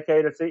leave a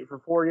vacated seat for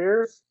 4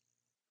 years.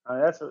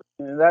 I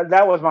mean,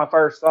 that was my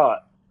first thought.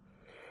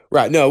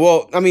 Right. No,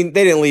 well, I mean,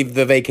 they didn't leave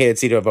the vacated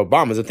seat of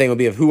Obama. The thing would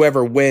be if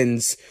whoever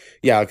wins,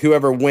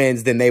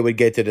 then they would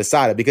get to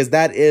decide it, because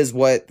that is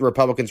what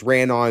Republicans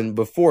ran on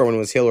before when it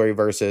was Hillary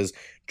versus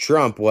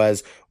Trump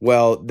was,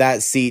 well,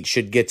 that seat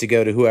should get to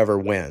go to whoever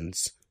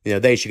wins.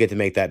 They should get to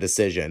make that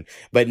decision.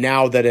 But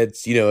now that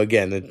it's,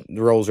 again, the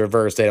roles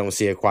reversed, they don't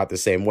see it quite the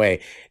same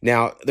way.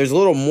 Now, there's a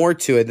little more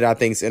to it that I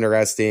think is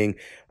interesting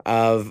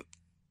of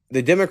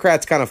the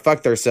Democrats kind of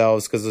fucked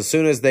themselves, because as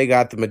soon as they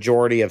got the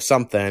majority of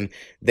something,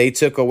 they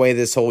took away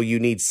this whole you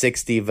need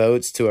 60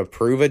 votes to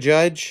approve a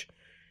judge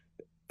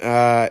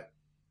because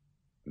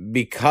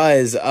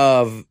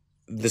of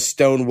the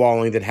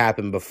stonewalling that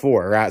happened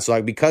before, right? So,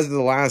 like, because of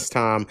the last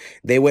time,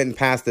 they went and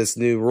passed this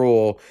new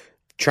rule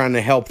trying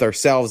to help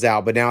themselves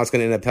out, but now it's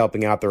going to end up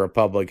helping out the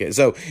Republicans.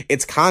 So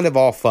it's kind of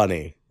all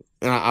funny.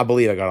 I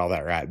believe I got all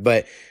that right.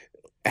 But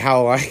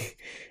how, like,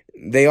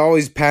 they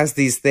always pass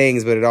these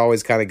things, but it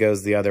always kind of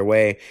goes the other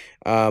way.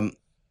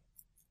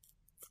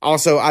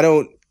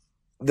 Also,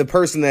 the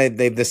person that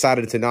they've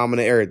decided to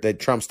nominate, or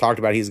that Trump's talked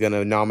about he's going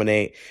to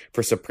nominate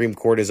for Supreme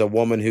Court, is a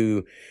woman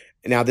who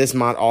now this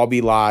might all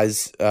be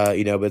lies, but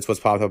it's what's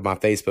popped up on my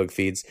Facebook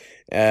feeds.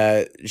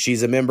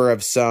 She's a member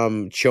of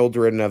some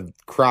Children of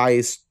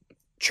Christ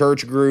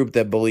church group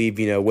that believe,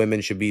 women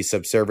should be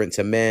subservient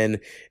to men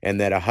and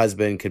that a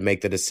husband could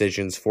make the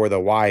decisions for the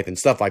wife and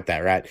stuff like that,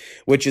 right?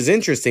 Which is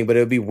interesting, but it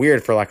would be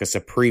weird for like a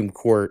Supreme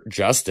Court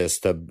justice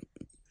to,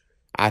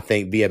 I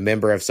think, be a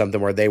member of something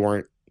where they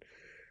weren't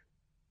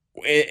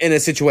in a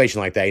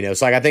situation like that,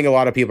 So like, I think a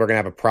lot of people are going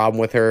to have a problem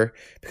with her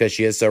because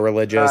she is so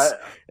religious.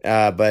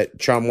 But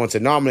Trump wants to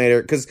nominate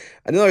her because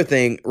another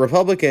thing,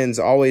 Republicans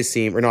always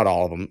seem, or not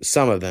all of them,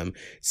 some of them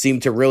seem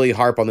to really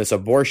harp on this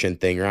abortion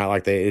thing, right?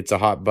 Like it's a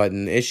hot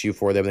button issue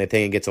for them. They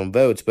think it gets them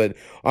votes, but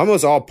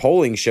almost all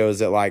polling shows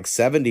that like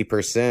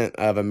 70%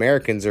 of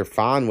Americans are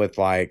fine with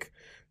like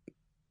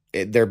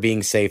there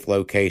being safe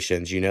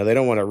locations. They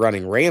don't want it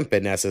running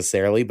rampant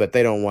necessarily, but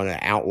they don't want to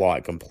outlaw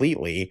it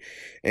completely.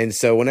 And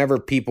so whenever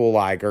people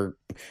like, or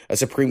a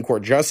Supreme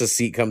Court justice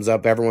seat comes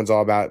up, everyone's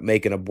all about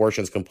making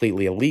abortions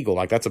completely illegal.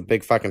 Like that's a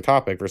big fucking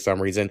topic for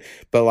some reason.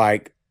 But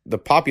like the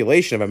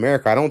population of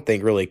America, I don't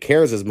think really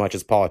cares as much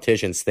as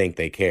politicians think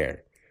they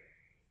care.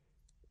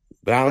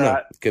 But I don't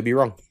know. Could be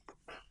wrong.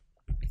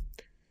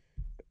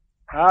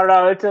 I don't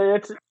know.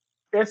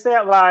 It's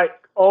that like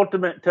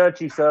ultimate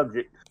touchy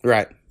subject.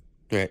 Right.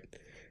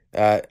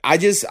 I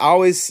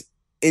always,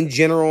 in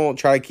general,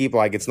 try to keep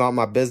like, it's not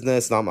my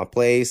business, not my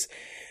place.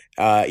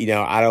 I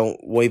don't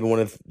even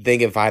want to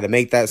think if I had to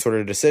make that sort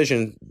of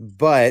decision.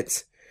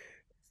 But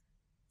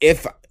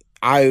if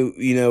I,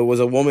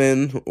 was a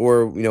woman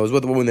or, was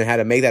with a woman that had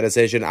to make that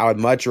decision, I would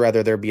much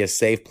rather there be a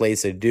safe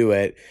place to do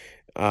it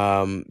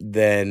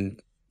than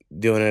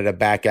doing it at a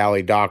back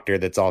alley doctor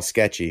that's all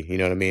sketchy. You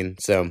know what I mean?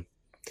 So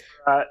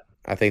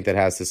I think that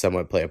has to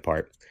somewhat play a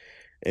part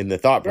in the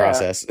thought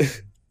process.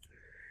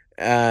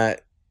 And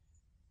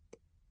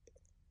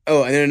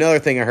then another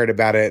thing I heard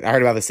about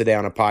this today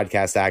on a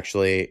podcast,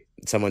 actually.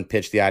 Someone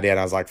pitched the idea and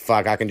I was like,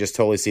 fuck, I can just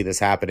totally see this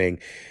happening.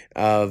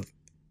 The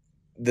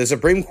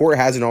Supreme Court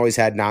hasn't always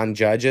had 9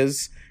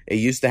 judges. It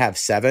used to have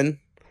 7,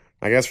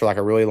 I guess, for like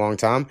a really long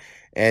time.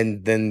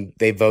 And then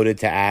they voted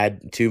to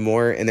add 2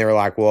 more. And they were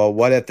like, well,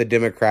 what if the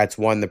Democrats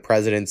won the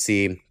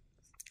presidency?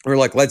 Or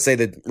like, let's say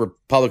the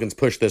Republicans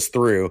push this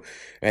through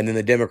and then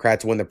the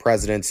Democrats win the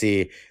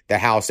presidency, the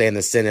House and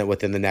the Senate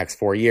within the next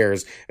 4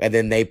 years. And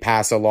then they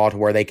pass a law to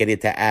where they could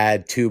get to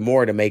add 2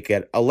 more to make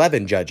it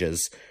 11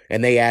 judges.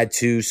 And they add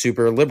 2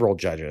 super liberal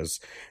judges.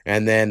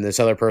 And then this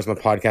other person on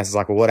the podcast is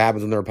like, well, what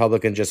happens when the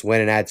Republicans just win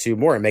and add 2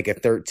 more and make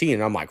it 13?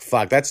 And I'm like,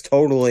 fuck, I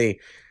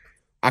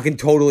can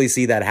totally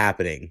see that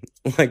happening.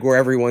 Like where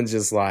everyone's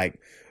just like,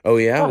 oh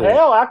yeah. Well,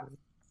 hell,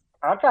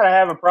 I kind of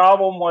have a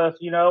problem with,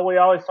 we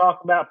always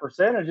talk about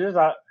percentages.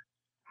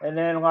 And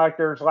then like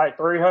there's like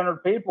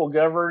 300 people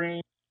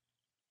governing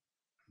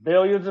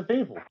billions of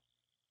people.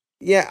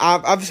 Yeah,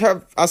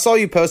 I saw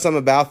you post something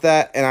about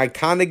that, and I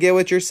kind of get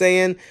what you're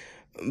saying.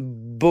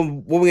 But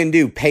what we can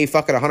do? Pay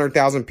fucking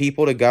 100,000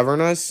 people to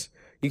govern us?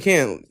 You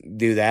can't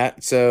do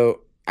that. So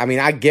I mean,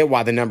 I get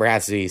why the number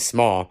has to be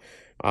small.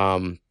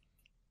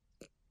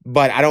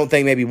 But I don't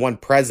think maybe one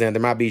president.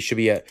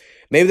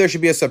 Maybe there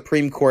should be a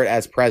Supreme Court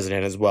as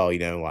president as well,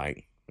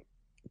 like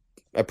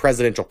a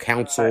presidential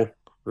council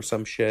or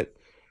some shit.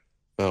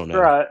 I don't know.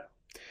 Right.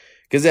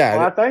 Because,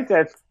 I think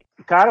that's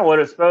kind of what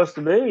it's supposed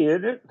to be,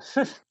 isn't it?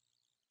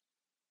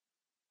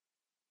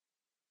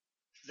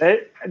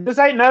 This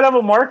ain't none of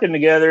them working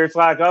together. It's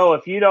like, oh,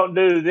 if you don't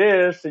do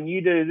this and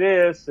you do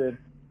this, and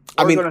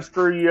we're going to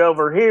screw you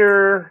over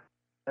here.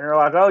 And they're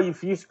like, oh,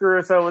 if you screw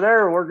us over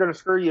there, we're going to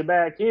screw you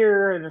back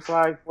here. And it's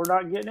like, we're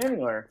not getting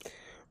anywhere.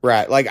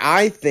 Right. Like,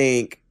 I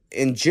think,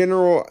 in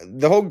general,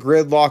 the whole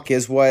gridlock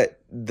is what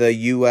the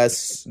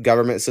U.S.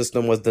 government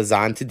system was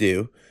designed to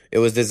do. It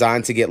was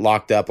designed to get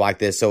locked up like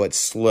this so it's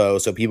slow,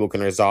 so people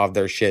can resolve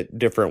their shit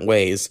different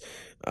ways.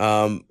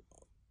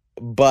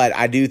 But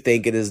I do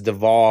think it has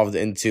devolved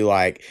into,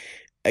 like,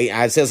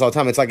 I say this all the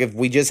time, it's like if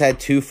we just had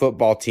 2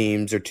 football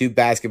teams or 2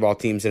 basketball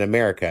teams in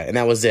America, and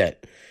that was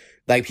it.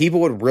 Like, people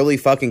would really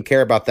fucking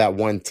care about that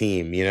one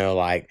team,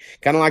 like,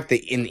 kind of like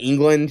in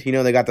England,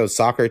 they got those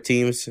soccer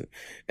teams,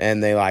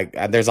 and they, like,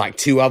 there's, like,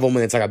 2 of them,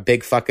 and it's, like, a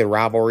big fucking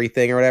rivalry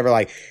thing or whatever.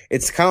 Like,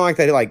 it's kind of like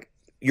that, like,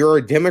 you're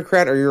a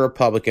Democrat or you're a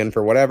Republican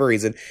for whatever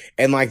reason,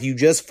 and, like, you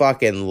just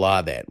fucking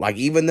love it. Like,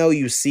 even though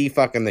you see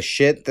fucking the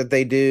shit that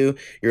they do,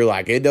 you're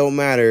like, it don't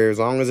matter, as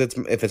long as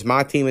if it's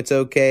my team, it's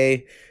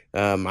okay.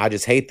 I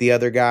just hate the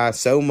other guy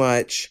so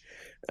much.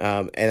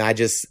 And I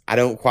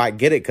don't quite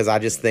get it because I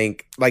just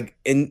think, like,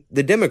 in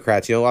the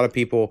Democrats, a lot of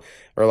people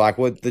are like,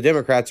 well, the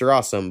Democrats are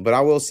awesome. But I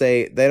will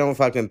say they don't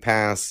fucking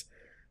pass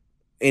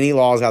any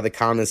laws out of the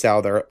kindness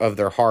out of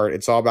their heart.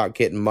 It's all about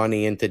getting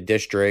money into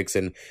districts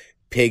and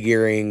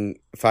pig-earing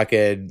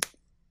fucking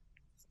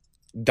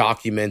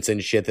documents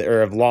and shit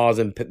or of laws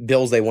and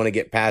bills they want to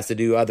get passed to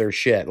do other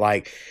shit.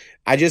 Like,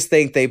 I just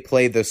think they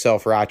play the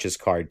self-righteous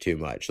card too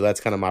much. So that's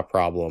kind of my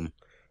problem.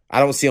 I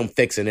don't see them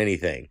fixing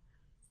anything.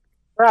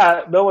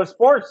 Right, but when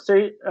sports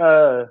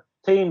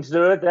teams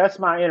do it, that's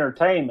my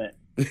entertainment.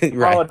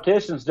 Right.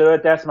 Politicians do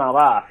it, that's my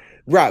life.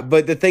 Right,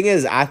 but the thing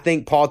is, I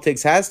think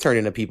politics has turned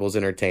into people's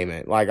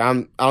entertainment. Like I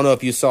don't know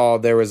if you saw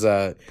there was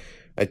a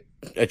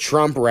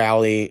Trump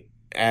rally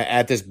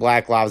at this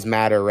Black Lives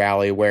Matter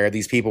rally where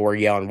these people were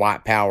yelling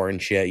white power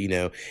and shit, you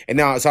know. And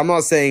now, so I'm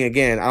not saying,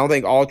 again, I don't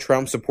think all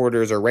Trump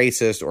supporters are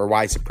racist or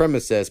white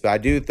supremacists, but I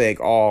do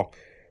think all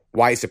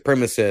white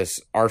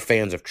supremacists are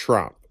fans of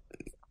Trump.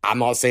 I'm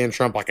not saying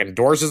Trump like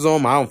endorses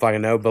them. I don't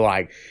fucking know, but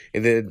like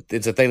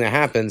it's a thing that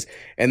happens.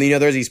 And you know,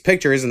 there's these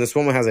pictures, and this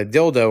woman has a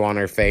dildo on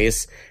her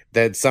face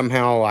that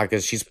somehow like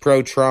she's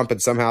pro Trump,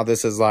 and somehow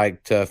this is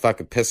like to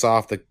fucking piss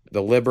off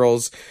the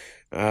liberals.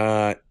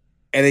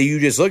 And then you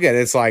just look at it,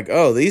 it's like,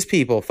 oh, these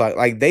people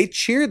like they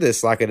cheer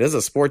this like it is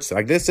a sports,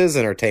 like this is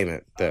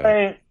entertainment. Though.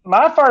 I mean,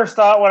 my first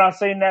thought when I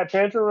seen that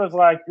picture was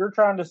like, you're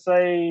trying to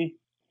say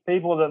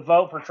people that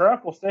vote for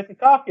Trump will stick a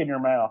cock in your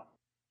mouth.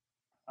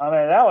 I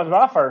mean, that was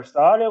my first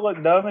thought. It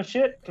looked dumb as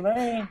shit to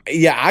me.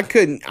 Yeah, I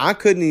couldn't.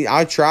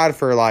 I tried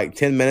for like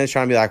 10 minutes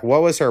trying to be like,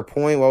 what was her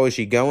point? What was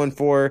she going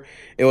for?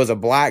 It was a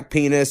black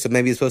penis, so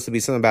maybe it's supposed to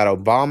be something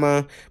about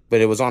Obama, but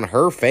it was on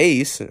her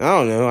face. I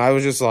don't know. I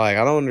was just like,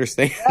 I don't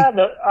understand. Yeah,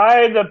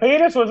 the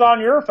penis was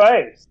on your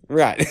face.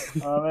 Right.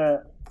 I mean,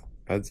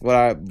 that's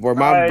where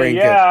my brain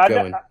kept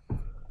going.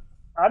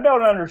 I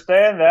don't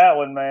understand that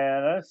one,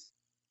 man.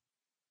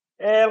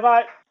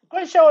 Like,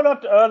 quit showing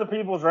up to other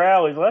people's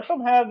rallies. Let them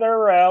have their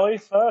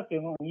rallies.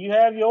 Fucking, you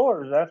have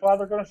yours. That's why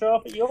they're going to show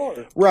up at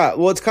yours. Right.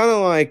 Well, it's kind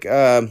of like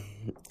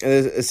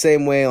the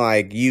same way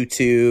like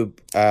YouTube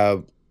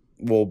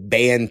will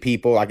ban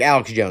people like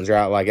Alex Jones,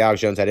 right? Like Alex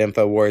Jones had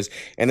InfoWars,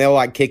 and they'll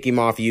like kick him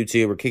off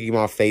YouTube or kick him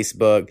off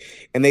Facebook,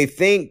 and they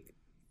think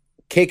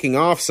kicking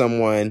off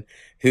someone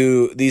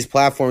who these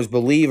platforms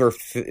believe are,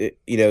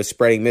 you know,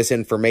 spreading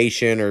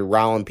misinformation or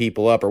riling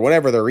people up or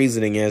whatever their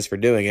reasoning is for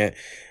doing it.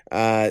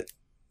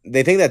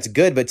 They think that's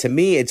good, but to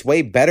me, it's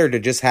way better to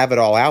just have it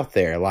all out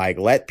there. Like,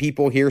 let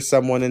people hear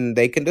someone and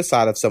they can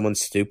decide if someone's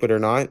stupid or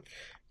not. I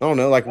don't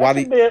know. Like, why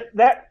do you...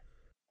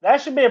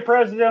 That should be a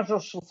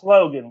presidential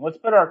slogan. Let's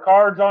put our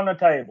cards on the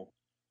table.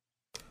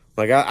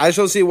 Like, I just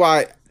don't see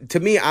why. To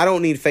me, I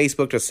don't need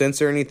Facebook to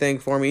censor anything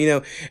for me, you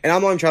know. And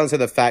I'm not trying to say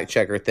the fact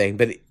checker thing,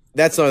 but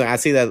that's another. I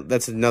see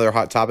that's another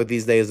hot topic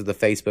these days is the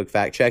Facebook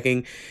fact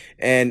checking,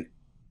 and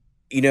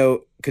you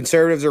know,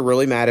 conservatives are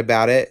really mad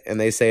about it, and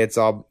they say it's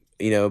all,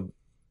 you know,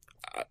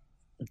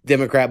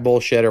 Democrat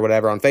bullshit or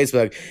whatever on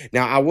Facebook.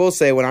 Now, I will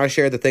say when I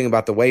shared the thing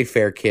about the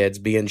Wayfair kids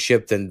being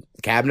shipped in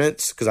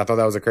cabinets, because I thought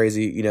that was a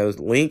crazy, you know,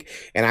 link,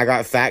 and I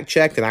got fact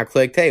checked, and I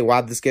clicked, hey,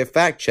 why'd this get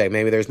fact checked?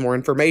 Maybe there's more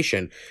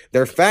information.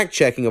 Their fact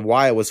checking of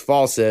why it was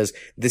false is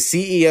the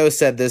CEO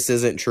said this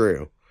isn't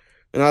true.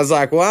 And I was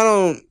like, well, I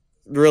don't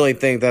really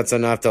think that's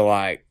enough to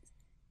like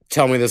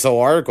tell me this whole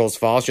article's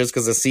false just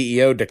because the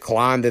CEO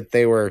declined that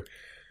they were.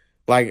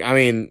 Like, I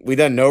mean, we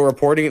done no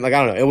reporting. Like,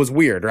 I don't know. It was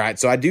weird, right?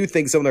 So I do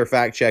think some of their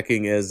fact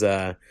checking is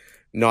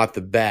not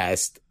the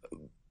best.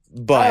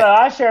 But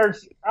I shared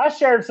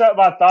something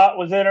I thought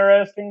was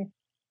interesting,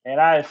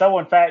 and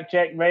someone fact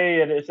checked me,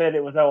 and it said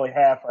it was only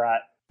half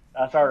right.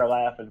 I started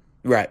laughing.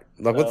 Right.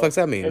 Like, what the fuck's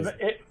that mean?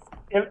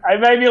 It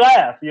made me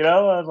laugh. You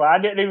know, I was like,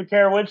 I didn't even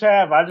care which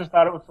half. I just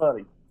thought it was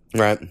funny.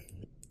 Right.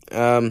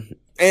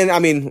 And I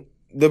mean,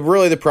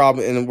 the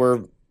problem, and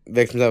we're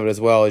victims of it as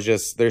well, is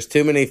just there's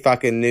too many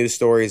fucking news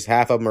stories.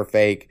 Half of them are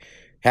fake,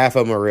 half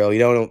of them are real. You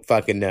don't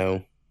fucking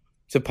know.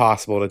 It's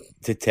impossible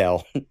to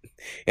tell.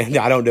 And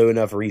I don't do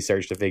enough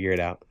research to figure it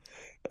out.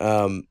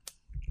 All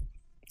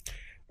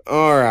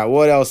right,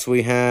 what else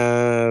we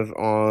have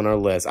on our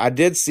list? I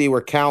did see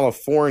where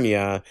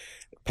California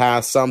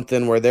passed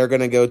something where they're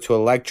going to go to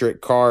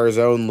electric cars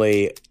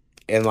only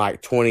in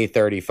like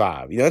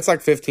 2035. You know, it's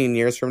like 15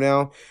 years from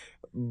now.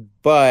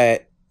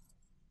 But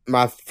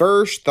my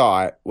first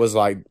thought was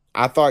like,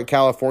 I thought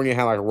California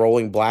had like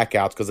rolling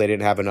blackouts because they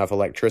didn't have enough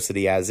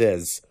electricity as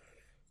is.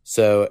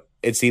 So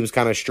it seems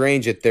kind of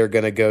strange that they're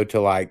going to go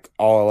to like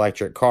all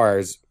electric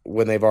cars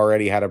when they've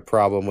already had a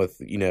problem with,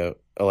 you know,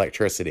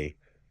 electricity.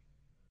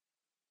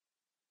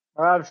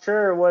 I'm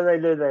sure what they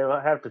do, they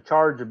have to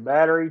charge a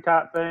battery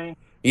type thing.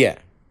 Yeah.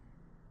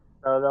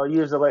 So they'll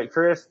use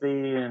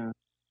electricity, and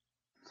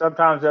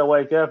sometimes they'll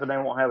wake up and they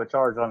won't have a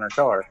charge on their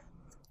car.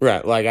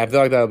 Right. Like, I feel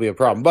like that'll be a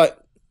problem,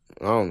 but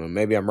I don't know.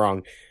 Maybe I'm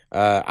wrong.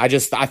 I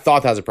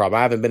thought that was a problem.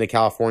 I haven't been to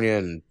California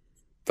in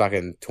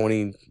fucking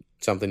 20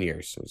 something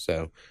years.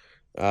 So,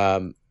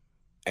 and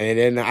I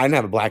didn't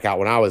have a blackout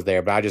when I was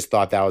there, but I just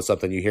thought that was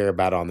something you hear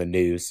about on the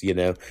news, you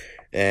know?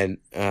 And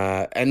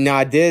now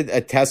I did a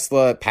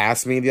Tesla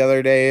pass me the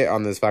other day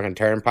on this fucking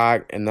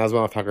turnpike, and those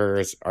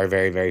motherfuckers are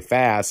very, very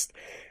fast.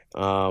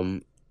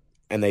 And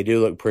they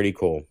do look pretty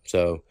cool.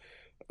 So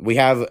we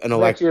have an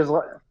electric.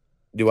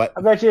 Do what?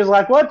 I bet you was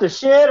like, what the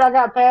shit? I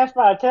got passed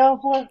by a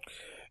Tesla?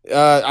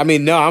 I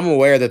mean, no, I'm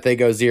aware that they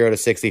go 0 to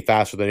 60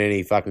 faster than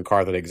any fucking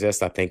car that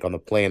exists, I think, on the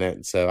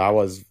planet. So I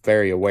was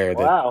very aware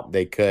that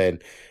they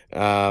could.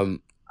 I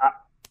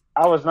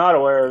was not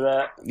aware of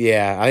that.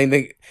 Yeah, I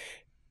think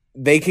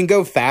they can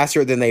go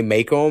faster than they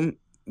make them,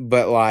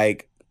 but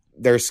like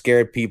they're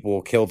scared people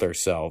will kill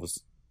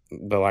themselves.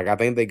 But like I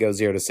think they go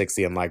 0 to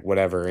 60 in like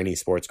whatever any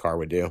sports car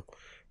would do.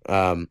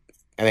 And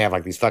they have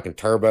like these fucking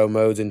turbo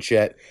modes and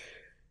shit.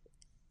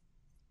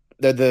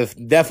 They're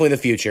definitely the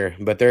future,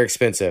 but they're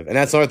expensive. And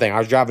that's another thing. I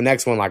was driving the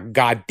next one like,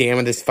 God damn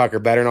it, this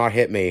fucker better not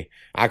hit me.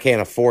 I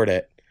can't afford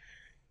it.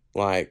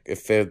 Like,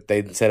 if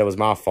they said it was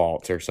my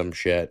fault or some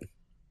shit.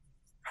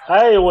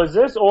 Hey, was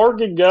this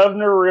Oregon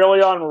governor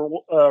really on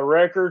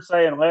record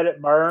saying let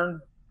it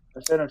burn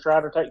instead of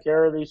try to take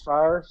care of these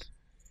fires?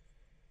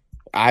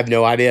 I have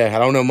no idea. I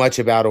don't know much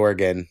about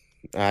Oregon.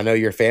 I know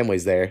your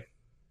family's there.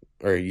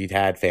 Or you'd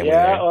had family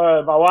there.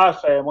 Yeah, my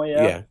wife's family,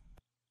 yeah.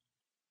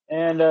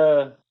 And,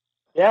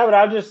 yeah, but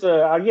I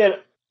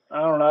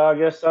don't know, I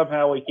guess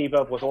somehow we keep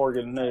up with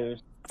Oregon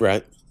news.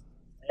 Right.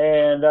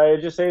 And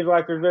it just seems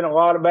like there's been a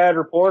lot of bad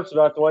reports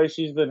about the way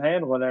she's been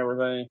handling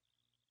everything.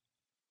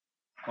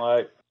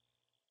 Like,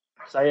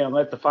 saying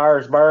let the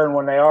fires burn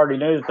when they already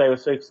knew that they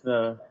was fixing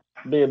to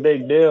be a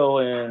big deal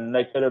and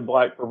they could have,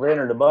 like,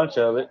 prevented a bunch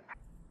of it.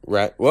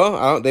 Right.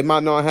 Well, they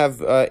might not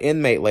have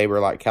inmate labor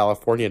like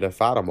California to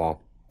fight them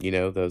all. You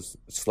know, those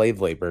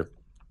slave labor.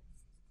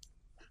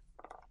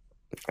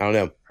 I don't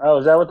know. Oh,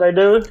 is that what they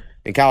do?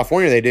 In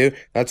California, they do.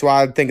 That's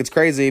why I think it's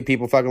crazy.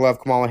 People fucking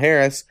love Kamala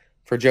Harris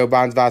for Joe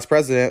Biden's vice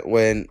president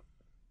when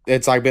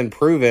it's like been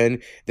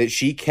proven that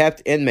she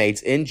kept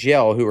inmates in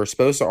jail who were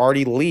supposed to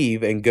already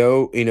leave and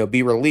go,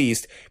 be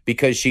released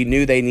because she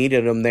knew they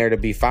needed them there to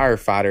be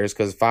firefighters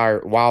because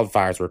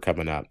wildfires were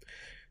coming up.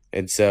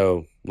 And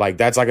so, like,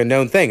 that's like a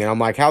known thing. And I'm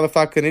like, how the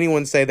fuck could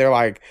anyone say they're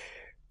like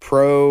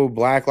pro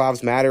Black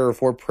Lives Matter or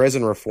for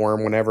prison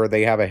reform whenever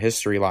they have a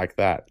history like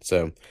that?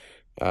 So,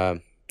 I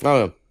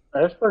don't know.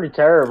 That's pretty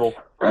terrible.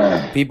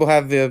 People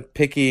have the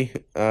picky,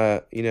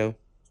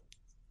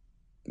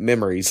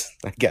 memories,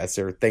 I guess,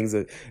 or things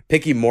that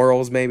picky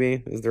morals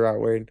maybe is the right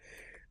word.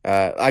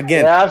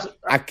 Again, yeah,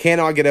 I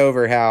cannot get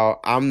over how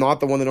I'm not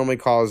the one that normally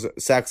calls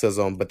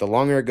sexism, but the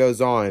longer it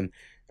goes on,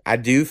 I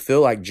do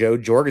feel like Joe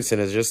Jorgensen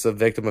is just a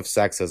victim of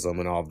sexism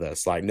in all of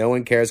this. Like, no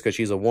one cares because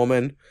she's a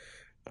woman.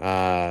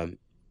 When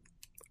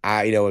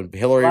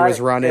Hillary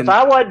was running,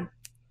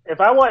 if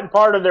I wasn't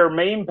part of their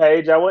meme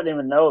page, I wouldn't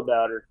even know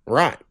about her.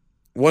 Right,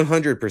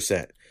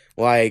 100%.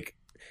 Like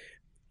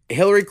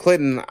Hillary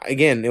Clinton,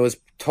 again, it was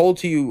told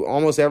to you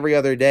almost every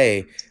other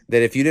day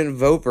that if you didn't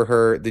vote for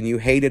her, then you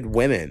hated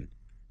women.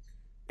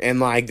 And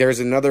like,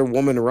 there's another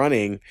woman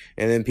running,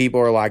 and then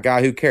people are like,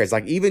 who cares?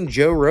 Like, even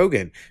Joe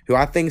Rogan, who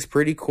I think is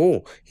pretty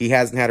cool. He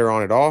hasn't had her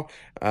on at all.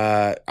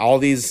 All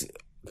these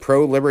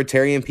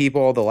pro-libertarian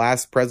people, the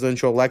last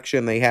presidential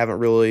election, they haven't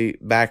really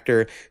backed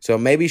her. So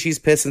maybe she's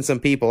pissing some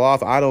people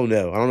off. I don't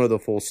know. I don't know the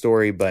full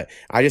story, but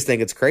I just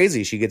think it's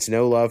crazy. She gets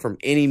no love from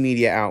any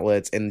media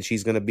outlets, and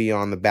she's going to be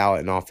on the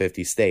ballot in all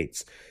 50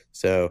 states.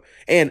 So,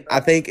 and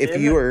I think if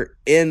you are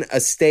in a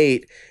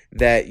state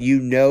that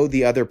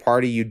the other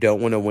party you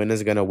don't want to win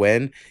is going to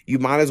win, you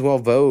might as well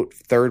vote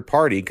third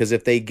party, because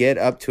if they get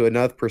up to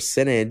enough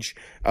percentage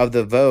of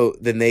the vote,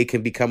 then they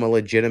can become a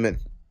legitimate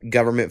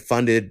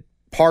government-funded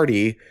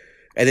party,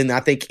 and then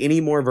I think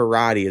any more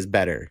variety is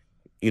better.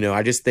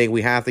 I just think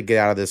we have to get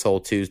out of this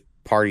whole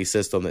two-party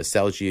system that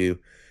sells you,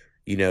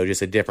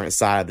 just a different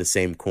side of the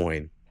same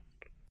coin.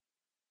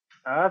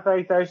 I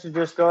think they should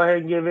just go ahead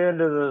and give in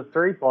to the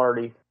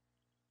three-party.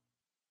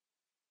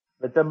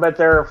 But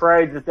they're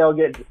afraid that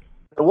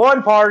the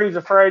one party's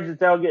afraid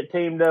that they'll get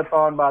teamed up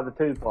on by the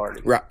two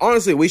parties. Right.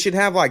 Honestly, we should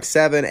have like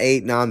 7,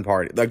 8, 9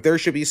 parties. Like, there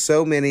should be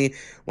so many.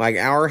 Like,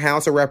 our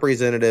House of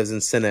Representatives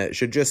and Senate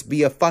should just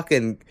be a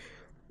fucking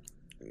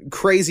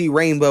crazy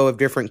rainbow of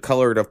different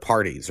colored of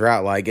parties, right?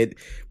 Like,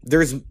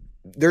 there's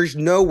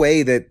no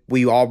way that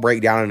we all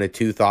break down into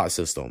two thought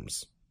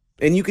systems.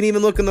 And you can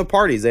even look in the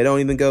parties. They don't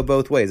even go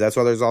both ways. That's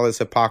why there's all this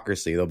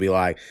hypocrisy. They'll be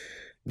like,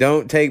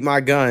 don't take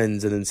my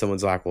guns. And then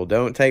someone's like, well,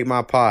 don't take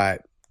my pot.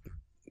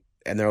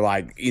 And they're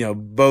like,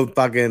 both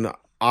fucking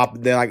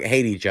they like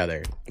hate each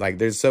other. Like,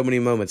 there's so many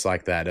moments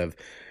like that of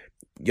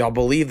y'all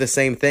believe the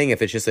same thing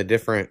if it's just a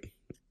different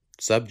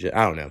subject.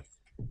 I don't know.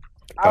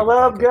 I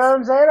love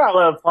guns and I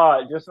love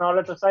pot, just not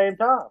at the same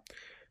time.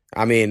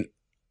 I mean,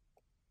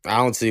 I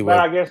don't see what. But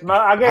I guess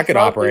I could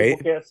operate.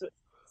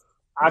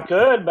 I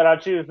could, but I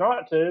choose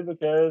not to,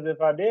 because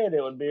if I did,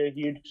 it would be a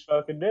huge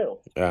fucking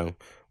deal. Oh,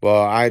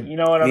 well, I need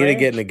to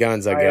get into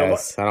guns, I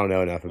guess. I don't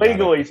know enough about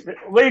it.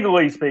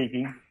 Legally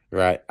speaking.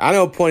 Right. I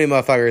know plenty of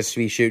motherfuckers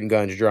be shooting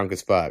guns drunk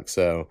as fuck,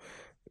 so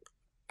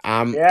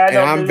I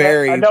don't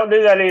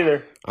do that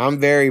either. I'm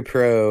very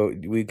pro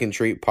we can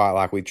treat pot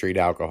like we treat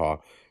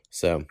alcohol.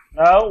 So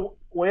no,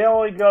 we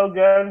only go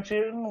gun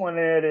shooting when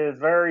it is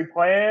very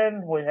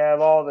planned. We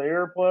have all the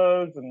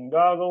earplugs and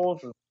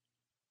goggles, and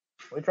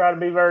we try to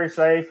be very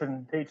safe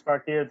and teach our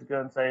kids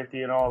gun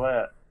safety and all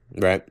that.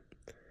 Right.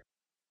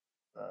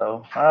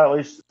 So I at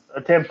least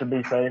attempt to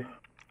be safe.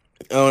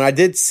 Oh, and I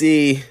did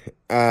see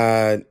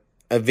a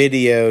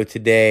video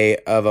today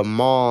of a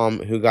mom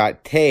who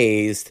got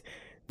tased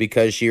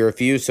because she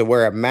refused to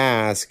wear a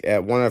mask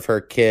at one of her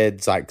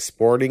kids' like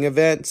sporting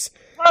events.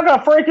 Like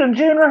a freaking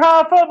junior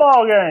high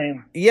football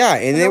game. Yeah,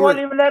 and there weren't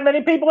even that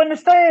many people in the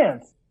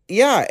stands.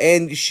 Yeah,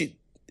 and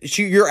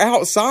you're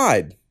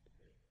outside.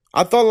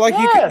 I thought like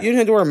you Yes. didn't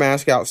have to wear a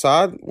mask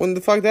outside. When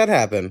the fuck that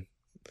happened?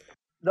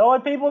 The only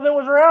people that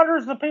was around her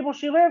is the people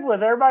she lived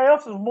with. Everybody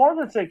else was more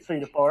than 6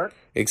 feet apart.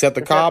 Except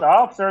the Except cop. the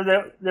officer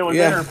that was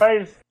Yeah. in her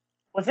face.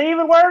 Was he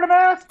even wearing a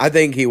mask? I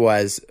think he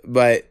was,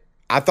 but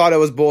I thought it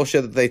was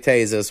bullshit that they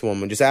tased this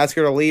woman. Just ask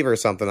her to leave or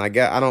something. I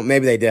guess I don't.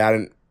 Maybe they did. I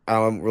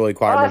don't really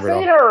quite remember. I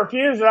seen her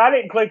refuse it. I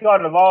didn't click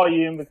on the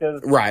volume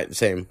because Right,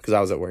 same because I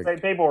was at work.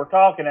 people were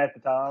talking at the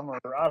time, or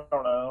I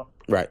don't know.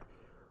 Right.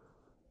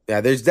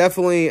 Yeah, there's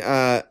definitely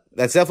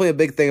that's definitely a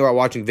big thing about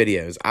watching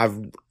videos.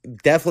 I've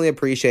definitely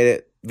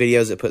appreciated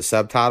videos that put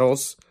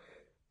subtitles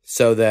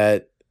so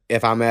that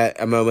if I'm at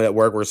a moment at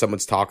work where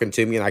someone's talking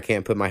to me and I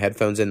can't put my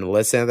headphones in to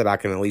listen, that I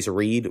can at least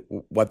read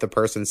what the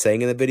person's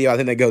saying in the video. I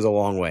think that goes a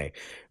long way.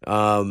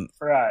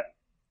 Right.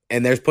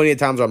 And there's plenty of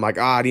times where I'm like,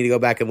 I need to go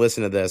back and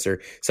listen to this, or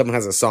someone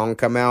has a song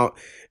come out,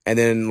 and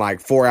then like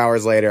 4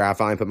 hours later, I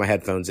finally put my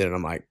headphones in, and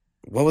I'm like,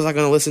 what was I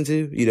going to listen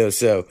to?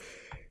 So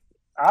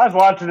I was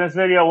watching this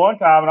video one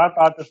time, and I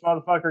thought this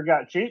motherfucker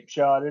got cheap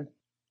shotted,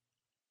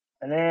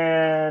 and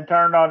then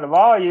turned on the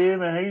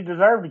volume, and he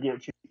deserved to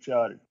get cheap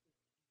shotted.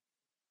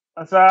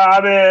 So I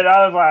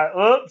was like,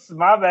 "Oops,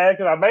 my bad,"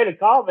 because I made a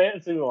comment,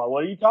 and she was like,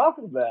 "What are you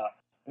talking about?"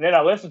 And then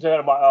I listened to it,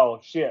 and I'm like, "Oh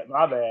shit,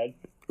 my bad."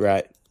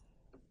 Right.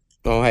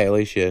 Oh, hey,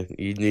 Alicia,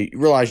 you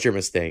realized your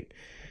mistake.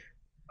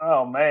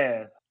 Oh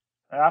man,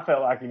 and I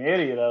felt like an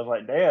idiot. I was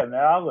like, "Damn,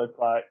 now I look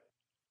like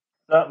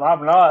something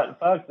I'm not."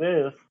 Fuck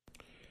this.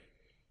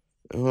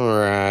 All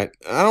right.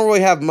 I don't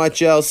really have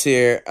much else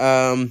here.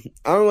 I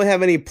don't really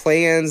have any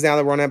plans now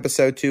that we're on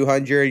episode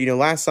 200.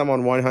 Last time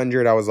on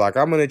 100, I was like,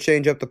 I'm going to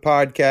change up the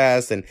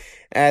podcast and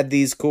add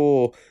these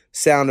cool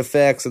sound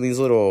effects and these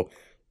little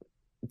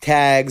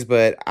tags,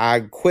 but I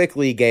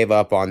quickly gave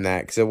up on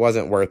that because it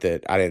wasn't worth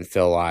it. I didn't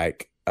feel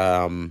like. But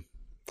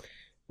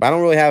I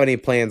don't really have any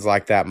plans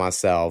like that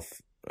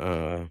myself.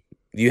 Do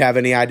you have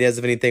any ideas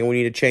of anything we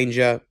need to change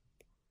up?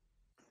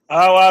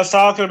 Oh, I was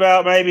talking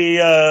about maybe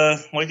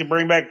we could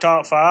bring back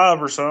top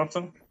 5 or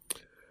something.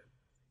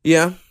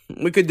 Yeah,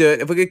 we could do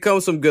it. If we could come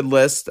with some good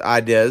list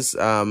ideas,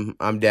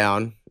 I'm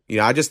down.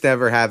 I just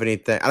never have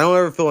anything. I don't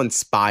ever feel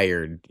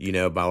inspired,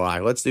 by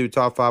like, let's do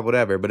top 5,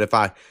 whatever. But if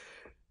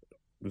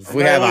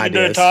we have ideas. We could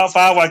do a top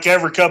 5 like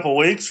every couple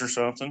weeks or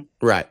something.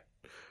 Right.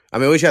 I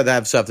mean, we should have to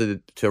have stuff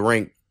to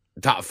rank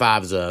top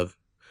 5s of.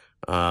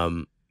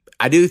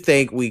 I do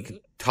think we can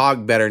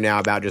talk better now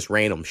about just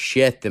random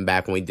shit than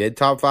back when we did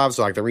top 5.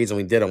 So like the reason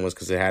we did them was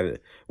because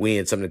we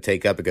needed something to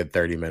take up a good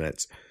 30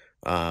 minutes.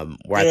 I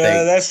think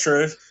that's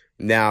true.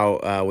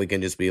 Now we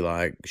can just be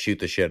like shoot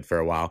the shit for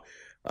a while.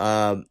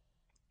 I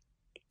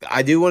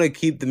do want to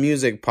keep the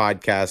music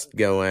podcast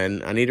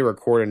going. I need to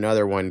record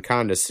another one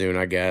kind of soon,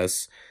 I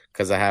guess,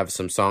 because I have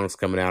some songs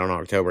coming out on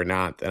October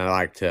 9th, and I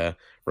like to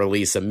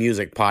release a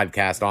music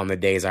podcast on the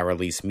days I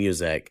release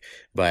music,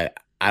 but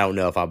I don't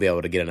know if I'll be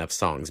able to get enough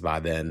songs by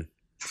then.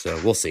 So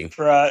we'll see.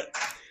 Right.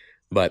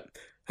 But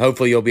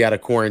hopefully you'll be out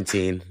of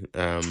quarantine.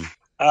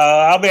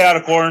 I'll be out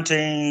of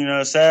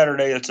quarantine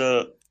Saturday. It's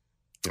up.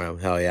 Oh,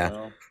 hell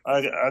yeah.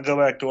 I go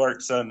back to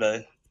work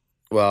Sunday.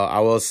 Well, I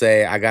will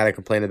say I got to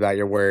complain about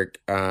your work.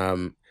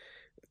 The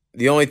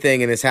only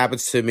thing, and it's happened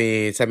to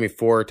me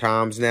 4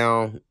 times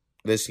now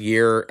this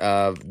year,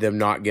 of them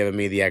not giving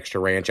me the extra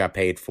ranch I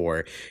paid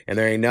for. And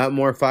there ain't nothing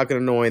more fucking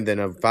annoying than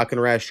a fucking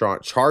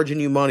restaurant charging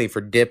you money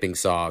for dipping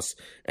sauce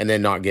and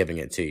then not giving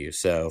it to you.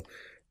 So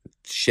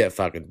shit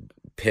fucking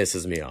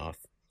pisses me off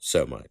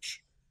so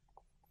much.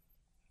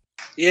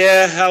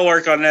 Yeah, I'll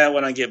work on that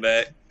when I get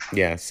back.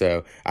 Yeah,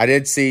 so I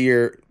did see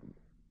your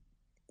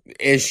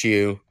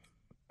issue,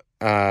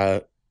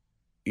 what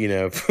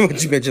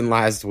you mentioned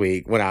last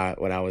week when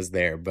I was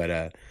there,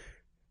 but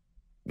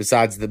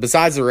besides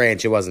the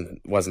ranch, it wasn't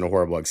a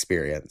horrible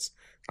experience.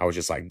 I was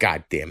just like,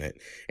 God damn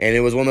it. And it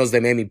was one of those, they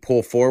made me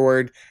pull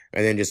forward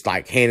and then just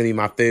like handed me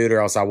my food,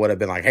 or else I would have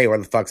been like, hey, where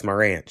the fuck's my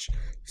ranch?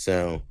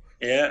 So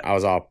yeah, I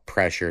was all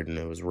pressured and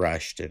it was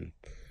rushed and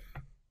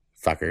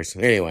fuckers.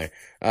 Anyway,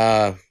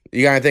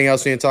 you got anything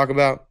else you need to talk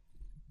about?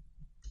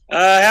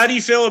 How do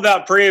you feel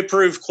about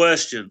pre-approved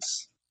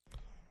questions?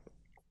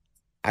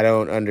 I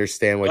don't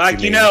understand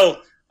what you mean.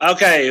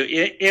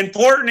 Okay,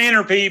 important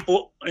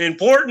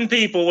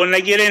people, when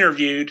they get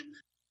interviewed,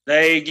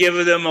 they give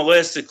them a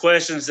list of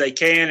questions they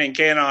can and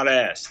cannot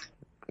ask.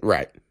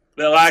 Right.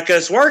 But like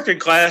us working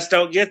class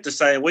don't get the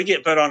same. We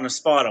get put on the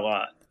spot a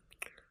lot.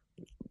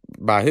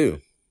 By who?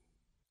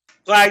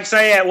 Like,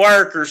 say at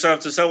work or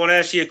something, someone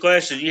asks you a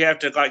question, you have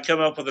to like come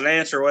up with an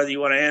answer whether you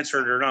want to answer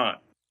it or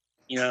not.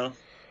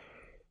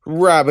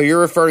 Right, but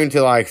you're referring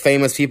to like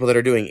famous people that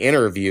are doing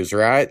interviews,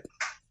 right?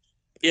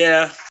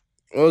 Yeah.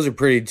 Those are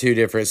pretty 2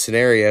 different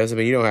scenarios. I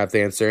mean, you don't have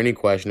to answer any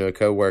question to a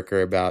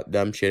coworker about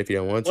dumb shit if you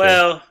don't want to.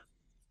 Well,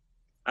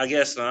 I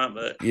guess not,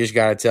 but you just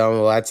got to tell them,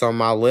 well, that's on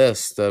my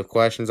list of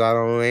questions I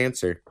don't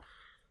answer.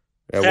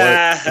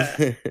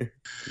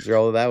 Just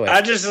roll it that way.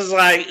 I just was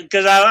like,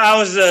 because I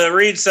was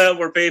reading something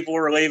where people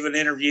were leaving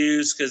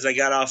interviews because they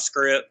got off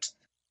script,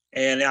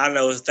 and I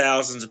know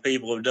thousands of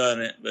people have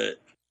done it, but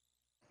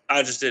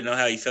I just didn't know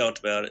how you felt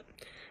about it.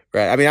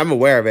 Right. I mean, I'm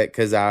aware of it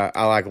because I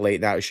like late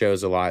night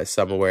shows a lot.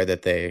 So I'm aware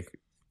that they,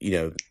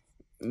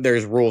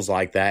 there's rules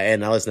like that.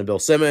 And I listened to Bill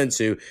Simmons,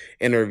 who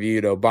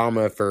interviewed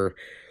Obama for,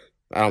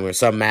 I don't know,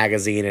 some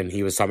magazine. And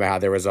he was talking about how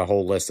there was a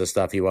whole list of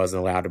stuff he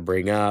wasn't allowed to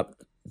bring up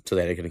so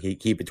that it can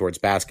keep it towards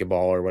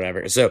basketball or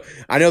whatever. So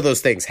I know those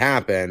things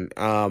happen.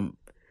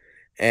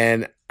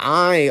 And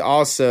I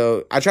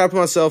try to put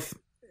myself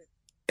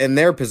in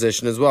their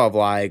position as well of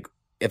like,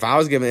 if I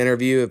was giving an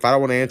interview, if I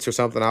don't want to answer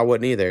something, I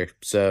wouldn't either.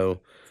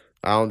 So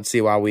I don't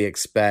see why we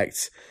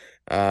expect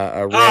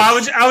a rich...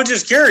 I was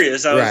just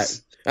curious.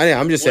 Right. I know,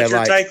 I'm just saying,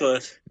 like, take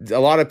was? A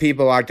lot of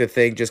people like to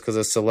think just because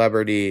a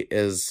celebrity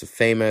is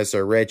famous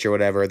or rich or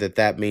whatever,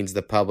 that means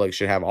the public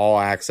should have all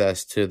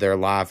access to their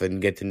life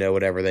and get to know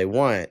whatever they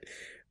want.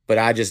 But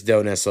I just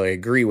don't necessarily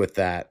agree with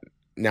that.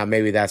 Now,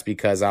 maybe that's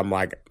because I'm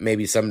like,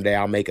 maybe someday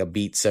I'll make a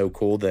beat so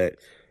cool that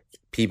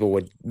people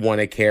would want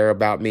to care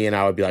about me, and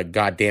I would be like,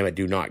 God damn it,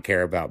 do not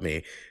care about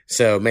me.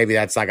 So maybe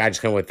that's like, I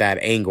just come with that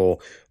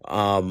angle.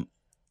 But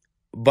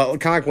kind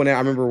of like when I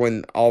remember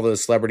when all the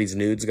celebrities'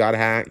 nudes got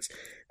hacked,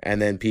 and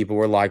then people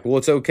were like, well,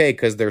 it's okay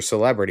because they're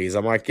celebrities.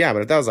 I'm like, yeah,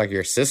 but if that was like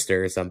your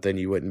sister or something,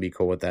 you wouldn't be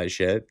cool with that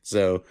shit.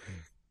 So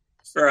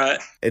right.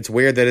 It's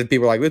weird that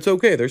people are like, it's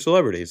okay, they're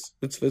celebrities.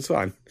 It's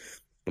fine.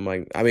 I'm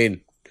like, I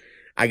mean,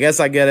 I guess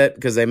I get it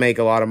because they make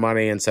a lot of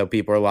money, and so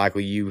people are like,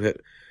 well,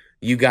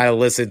 you got to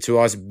listen to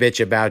us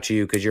bitch about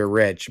you because you're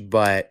rich.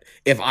 But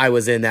if I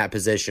was in that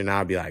position,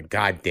 I'd be like,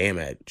 God damn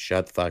it,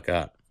 shut the fuck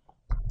up.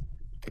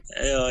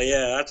 Hell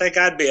yeah. I think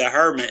I'd be a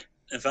hermit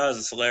if I was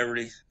a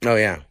celebrity. Oh,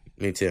 yeah,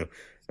 me too.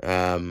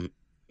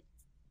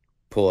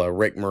 Pull a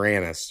Rick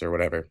Moranis or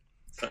whatever.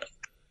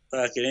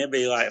 Fucking, it'd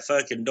be like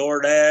fucking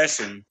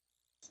DoorDash and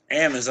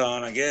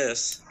Amazon, I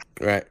guess.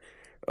 Right.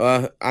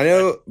 I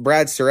know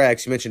Brad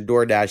Surex, you mentioned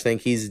DoorDash. I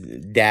think he's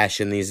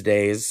dashing these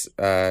days.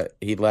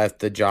 He left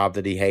the job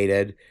that he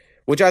hated,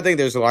 which I think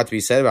there's a lot to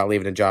be said about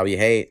leaving a job you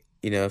hate.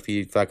 If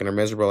you fucking are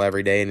miserable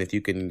every day and if you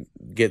can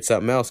get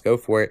something else, go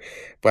for it.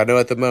 But I know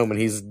at the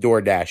moment he's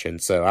door dashing.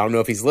 So I don't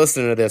know if he's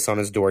listening to this on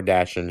his door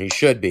dashing. He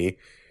should be.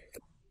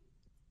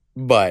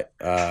 But,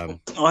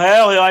 well,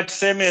 hell, he'd like to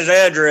send me his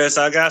address.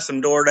 I got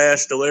some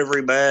DoorDash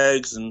delivery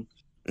bags and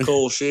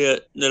cool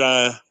shit that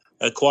I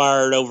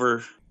acquired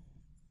over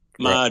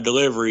my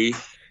delivery.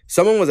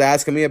 Someone was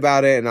asking me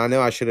about it, and I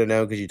know I should have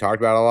known because you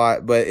talked about it a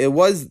lot, but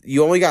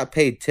you only got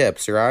paid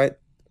tips, right?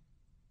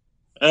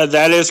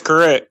 That is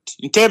correct.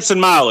 Tips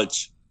and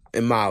mileage.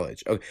 And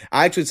mileage. Okay.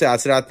 I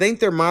said, I think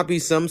there might be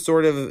some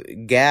sort of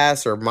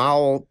gas or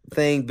mile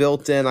thing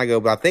built in. I go,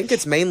 but I think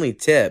it's mainly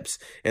tips.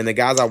 And the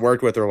guys I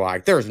worked with are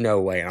like, there's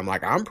no way. And I'm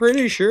like, I'm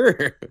pretty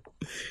sure.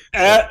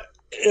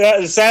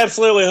 It's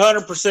absolutely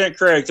 100%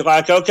 correct.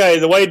 Like, okay,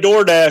 the way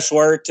DoorDash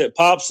works, it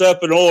pops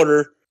up an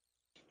order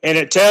and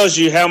it tells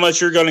you how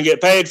much you're going to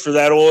get paid for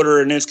that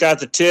order, and it's got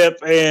the tip,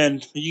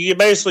 and you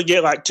basically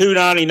get like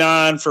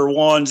 $2.99 for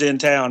ones in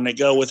town that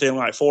go within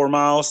like 4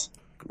 miles.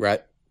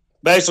 Right.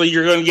 Basically,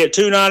 you're going to get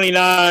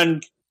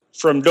 $2.99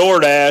 from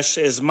DoorDash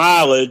as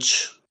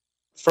mileage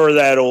for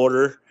that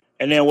order,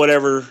 and then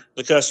whatever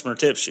the customer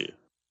tips you.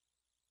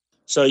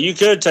 So you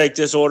could take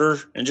this order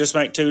and just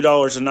make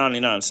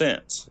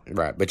 $2.99.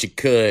 Right, but you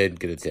could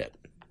get a tip.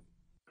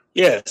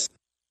 Yes.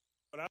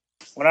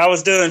 When I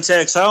was doing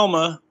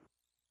Texoma,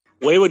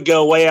 we would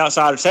go way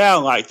outside of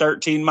town, like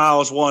 13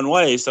 miles one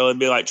way, so it'd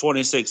be like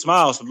 26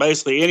 miles. So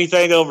basically,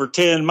 anything over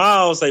 10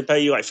 miles, they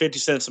pay you like 50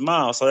 cents a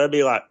mile. So that'd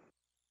be like,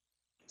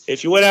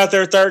 if you went out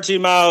there 13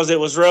 miles,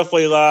 it was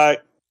roughly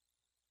like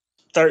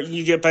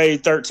you get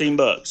paid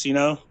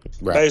 $13,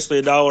 Right.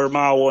 Basically $1 a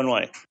mile one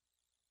way.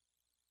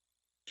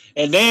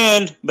 And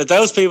then, but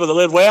those people that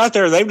live way out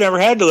there, they've never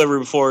had delivery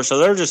before, so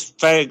they're just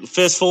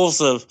fistfuls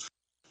of.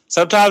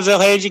 Sometimes they'll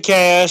hand you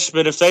cash,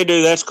 but if they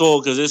do, that's cool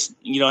because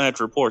you don't have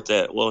to report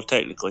that. Well,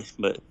 technically,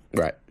 but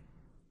right.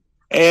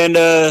 And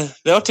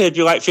they'll tip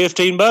you like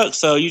 $15,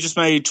 so you just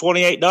made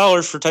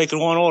 $28 for taking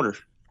one order.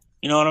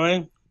 You know what I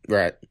mean?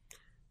 Right.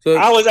 So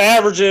I was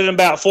averaging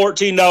about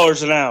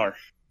 $14 an hour.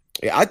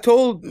 Yeah, I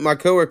told my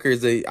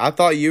coworkers that I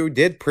thought you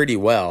did pretty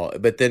well,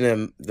 but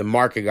then the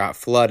market got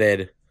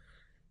flooded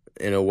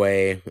in a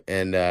way,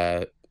 and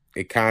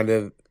it kind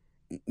of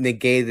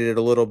negated it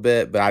a little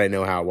bit, but I didn't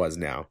know how it was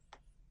now.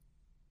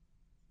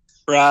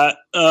 Right.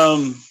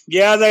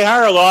 Yeah, they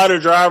hire a lot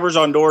of drivers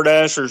on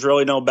DoorDash. There's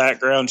really no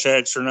background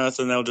checks or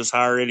nothing. They'll just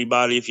hire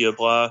anybody if you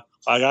apply.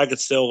 Like, I could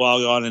still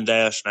log on and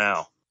dash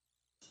now.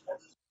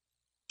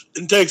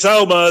 In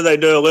Texoma, they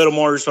do a little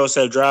more. You're supposed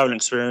to have driving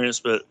experience,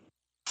 but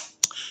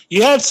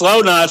you had slow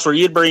nights where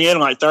you'd bring in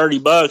like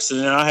 $30, and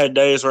then I had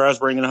days where I was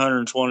bringing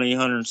 120,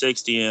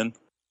 160 in.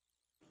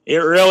 It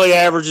really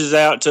averages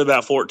out to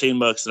about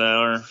 $14 an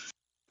hour.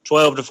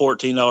 $12 to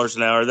 $14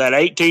 an hour. That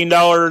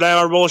 $18 an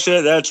hour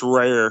bullshit, that's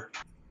rare.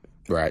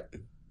 Right.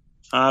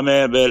 I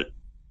mean, but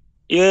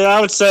yeah, I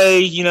would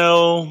say,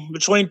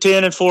 between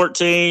 10 and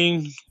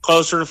 14,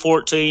 closer to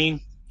 14.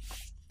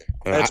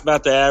 That's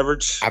about the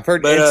average. I've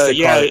heard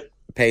Instacart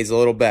pays a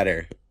little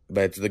better,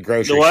 but it's the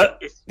grocery. The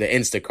what? The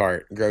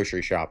Instacart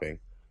grocery shopping.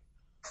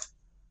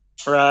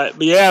 Right.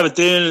 But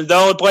then the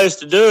only place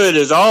to do it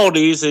is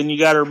Aldi's, and you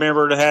got to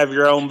remember to have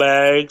your own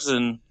bags,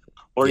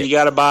 or you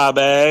got to buy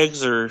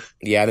bags, or.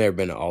 Yeah, I've never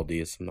been to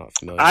Aldi's. I'm not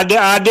familiar.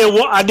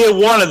 I did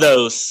one of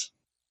those.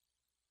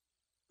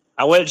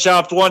 I went and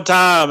shopped one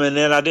time, and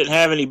then I didn't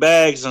have any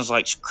bags, and I was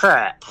like,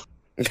 crap.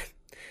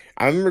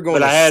 I remember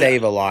going to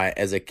Save a Lot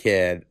as a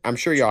kid. I'm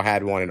sure y'all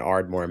had one in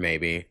Ardmore,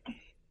 maybe.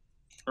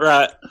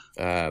 Right. But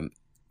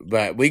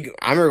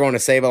I remember going to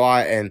Save a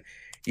Lot, and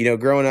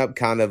growing up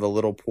kind of a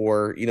little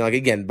poor. Like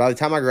again, by the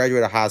time I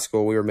graduated high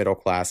school, we were middle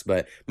class.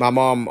 But my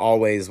mom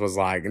always was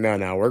like,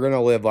 "No, we're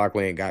gonna live like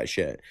we ain't got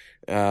shit."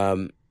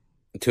 To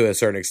a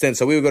certain extent,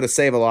 so we would go to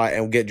Save a Lot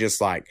and get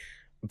just like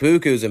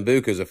bukus and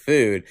bukus of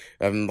food,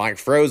 like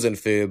frozen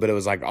food, but it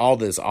was like all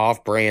this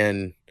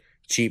off-brand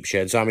cheap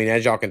shit. So I mean,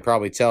 as y'all can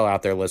probably tell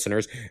out there,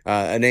 listeners,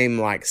 a name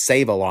like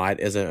Save a Lot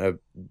isn't a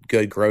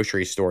good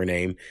grocery store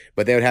name,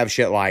 but they would have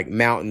shit like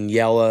Mountain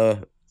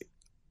Yellow,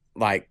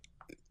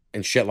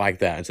 and shit like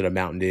that instead of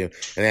Mountain Dew.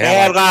 And it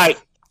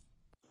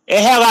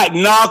had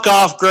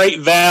knockoff Great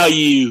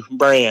Value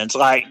brands.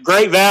 Like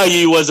Great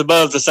Value was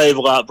above the Save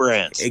a Lot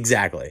brands.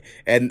 Exactly.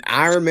 And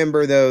I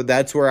remember though,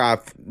 that's where I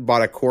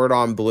bought a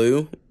Cordon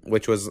Bleu,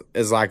 which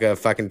is like a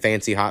fucking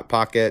fancy Hot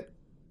Pocket.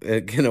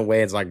 In a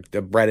way, it's like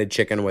the breaded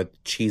chicken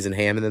with cheese and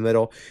ham in the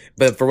middle.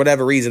 But for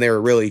whatever reason, they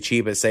were really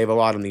cheap at Save a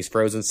Lot in these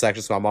frozen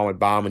sections. So my mom would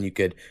buy them and you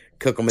could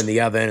cook them in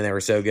the oven and they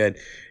were so good.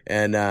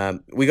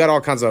 And we got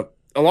all kinds of,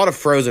 a lot of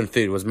frozen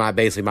food was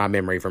basically my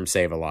memory from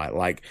Save a Lot.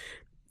 Like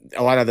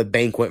a lot of the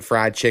banquet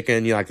fried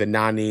chicken, like the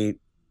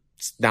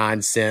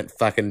 99-cent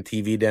fucking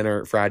TV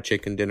dinner, fried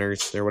chicken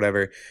dinners or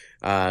whatever.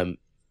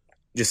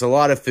 Just a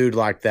lot of food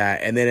like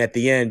that. And then at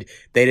the end,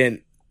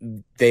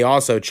 they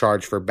also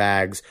charged for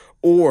bags,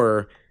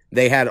 or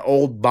they had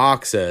old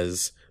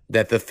boxes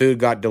that the food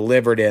got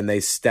delivered in.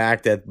 They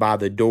stacked it by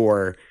the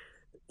door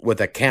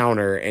with a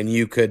counter and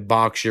you could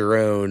box your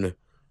own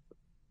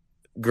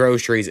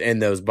groceries in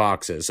those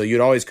boxes. So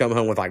you'd always come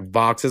home with like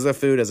boxes of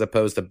food as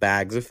opposed to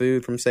bags of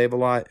food from Save a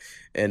Lot.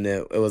 And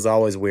it was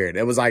always weird.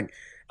 It was like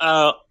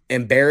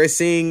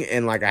embarrassing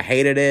and like I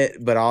hated it,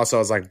 but also I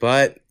was like,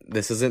 but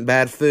this isn't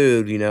bad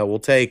food, we'll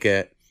take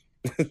it.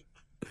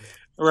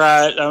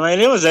 Right. I mean,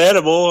 it was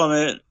edible.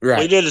 I mean,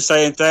 we did the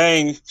same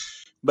thing.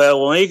 But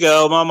when we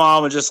go, my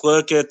mom would just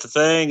look at the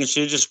thing and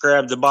she'd just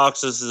grab the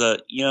boxes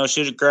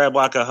she'd grab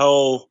like a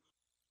whole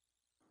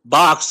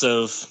box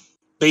of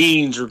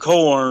beans or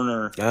corn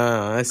or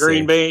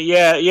green beans.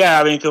 Yeah.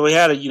 I mean, because we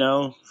had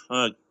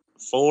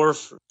 4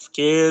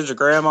 kids, a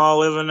grandma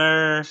living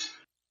there.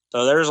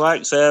 So there's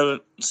like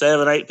 7,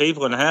 8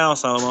 people in the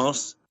house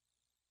almost.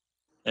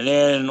 And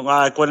then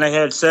like when they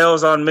had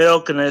sales on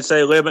milk and they'd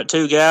say limit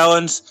 2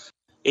 gallons,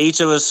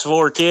 each of us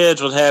 4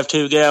 kids would have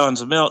 2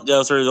 gallons of milk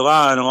go through the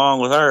line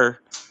along with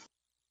her.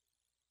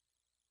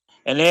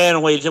 And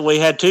then we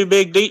had 2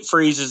 big deep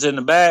freezers in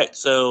the back.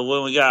 So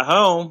when we got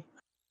home,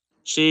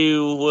 she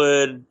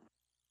would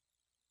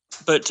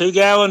put 2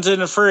 gallons in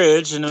the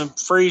fridge and then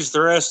freeze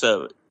the rest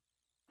of it.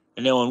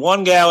 And then when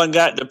 1 gallon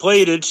got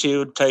depleted, she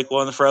would take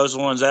one of the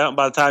frozen ones out. And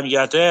by the time you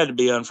got there, it'd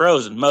be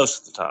unfrozen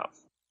most of the time.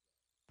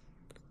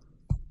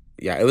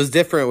 Yeah, it was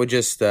different with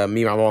just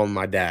me, my mom, and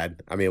my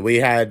dad. I mean, we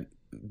had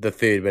the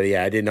food, but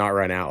yeah, I did not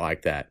run out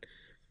like that.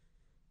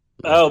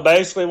 Oh,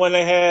 basically when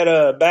they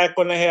had back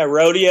when they had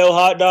rodeo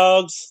hot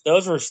dogs,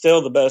 those were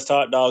still the best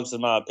hot dogs in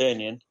my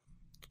opinion.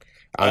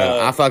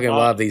 I fucking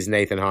love these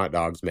Nathan hot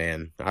dogs,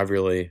 man. I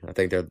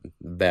think they're the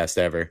best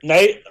ever.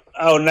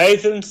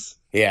 Nathan's?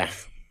 Yeah.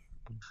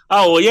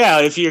 Oh, well, yeah,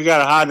 if you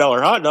got a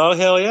 $1 hot dog,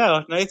 hell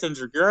yeah, Nathan's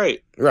are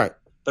great. Right.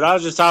 But I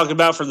was just talking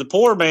about for the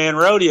poor man,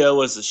 rodeo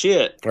was the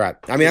shit. Right.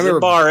 I mean, I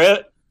remember Bar S.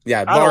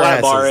 Yeah, Bar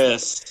S. Bar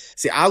S.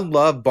 See, I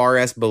love Bar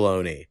S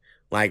bologna.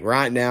 Like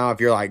right now, if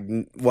you're like,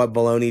 what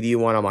bologna do you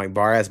want? I'm like,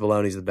 Bar S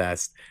bologna's the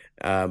best.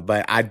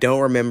 But I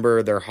don't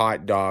remember their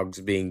hot dogs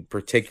being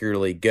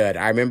particularly good.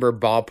 I remember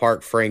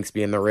Ballpark Franks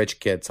being the rich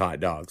kids' hot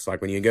dogs.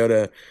 Like when you go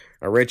to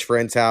a rich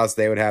friend's house,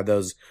 they would have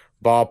those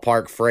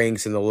Ballpark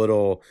Franks in the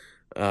little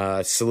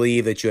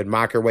sleeve that you would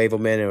microwave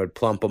them in and it would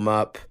plump them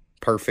up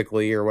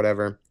perfectly or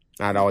whatever.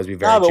 I'd always be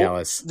very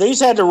jealous.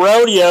 These had the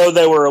rodeo.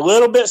 They were a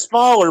little bit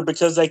smaller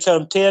because they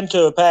come 10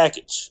 to a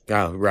package.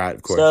 Oh, right,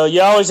 of course. So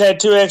you always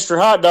had 2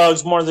 extra hot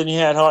dogs more than you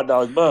had hot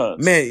dog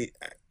buns. Man,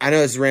 I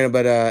know it's random,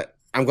 but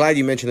I'm glad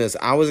you mentioned this.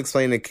 I was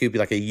explaining to Koopy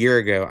like a year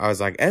ago. I was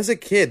like, as a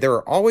kid, there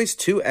were always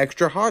 2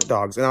 extra hot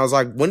dogs. And I was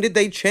like, when did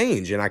they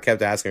change? And I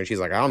kept asking her. She's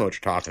like, I don't know what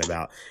you're talking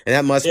about. And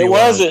that must be It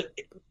wasn't.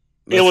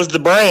 It was the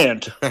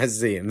brand. I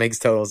see. It makes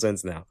total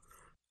sense now.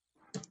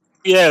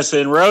 Yes,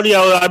 and rodeo,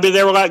 I mean,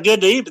 they were like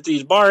good to eat, but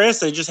these Bar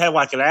S, they just have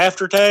like an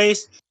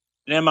aftertaste.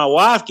 And then my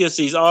wife gets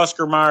these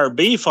Oscar Mayer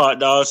beef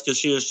hot dogs because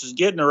she was just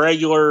getting the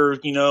regular,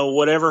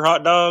 whatever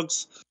hot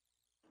dogs.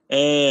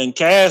 And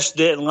Cash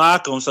didn't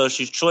like them, so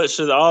she switched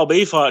to the all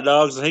beef hot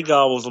dogs and he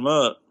gobbles them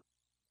up.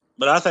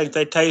 But I think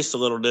they taste a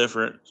little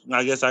different.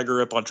 I guess I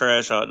grew up on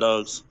trash hot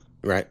dogs.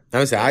 Right. I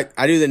would say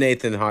I do the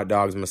Nathan hot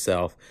dogs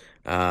myself.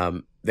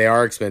 They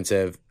are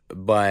expensive,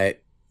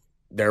 but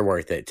they're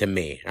worth it to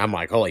me. I'm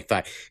like, holy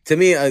fuck. To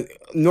me, a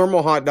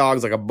normal hot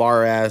dog's like a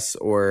Bar S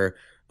or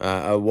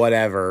a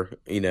whatever,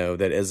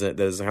 that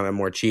is kind of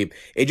more cheap.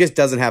 It just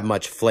doesn't have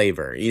much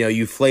flavor.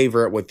 You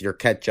flavor it with your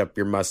ketchup,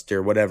 your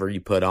mustard, whatever you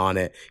put on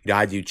it.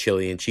 I do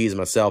chili and cheese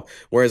myself.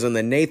 Whereas in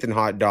the Nathan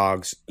hot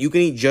dogs, you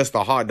can eat just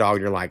the hot dog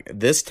and you're like,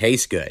 this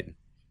tastes good.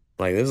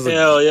 Like, this is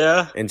hell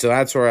yeah. And so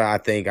that's where I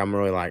think I'm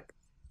really like,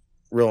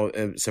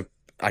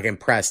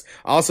 impressed.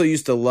 I also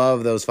used to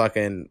love those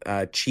fucking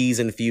cheese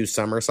infused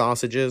summer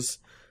sausages.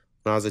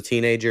 When I was a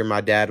teenager,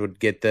 my dad would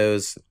get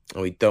those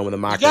and we'd throw them in the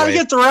microwave. You gotta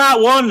get the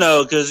right one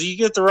though, because you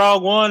get the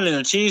wrong one and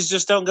the cheese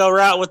just don't go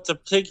right with the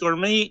particular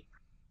meat.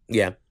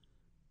 Yeah.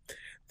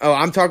 Oh,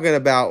 I'm talking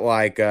about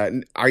like,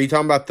 are you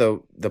talking about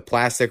the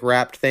plastic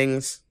wrapped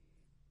things?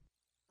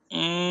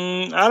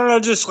 I don't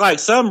know, just like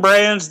some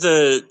brands,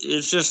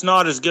 it's just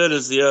not as good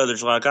as the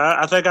others. Like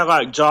I think I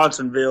like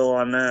Johnsonville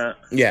on that.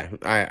 Yeah,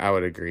 I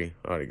would agree.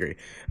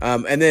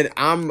 And then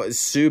I'm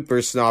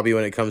super snobby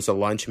when it comes to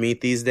lunch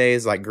meat these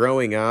days. Like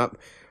growing up,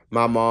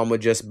 my mom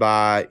would just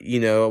buy,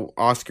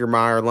 Oscar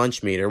Mayer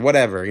lunch meat or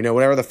whatever,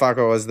 whatever the fuck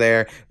was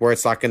there, where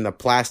it's like in the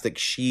plastic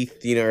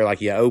sheath, or like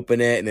you open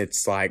it and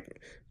it's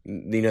like,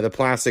 the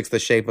plastic's the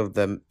shape of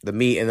the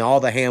meat and all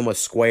the ham was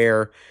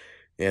square.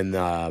 And,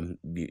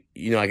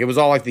 like it was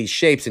all like these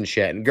shapes and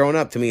shit. And growing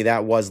up, to me,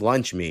 that was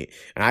lunch meat.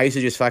 And I used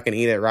to just fucking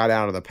eat it right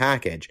out of the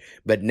package.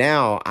 But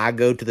now I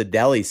go to the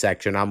deli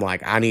section. I'm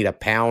like, I need a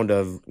pound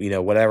of,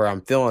 whatever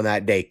I'm feeling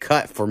that day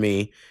cut for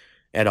me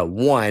at a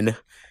 1.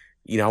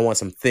 I want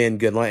some thin,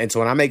 good lunch. And so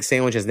when I make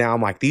sandwiches now,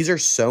 I'm like, these are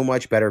so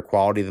much better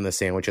quality than the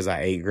sandwiches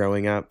I ate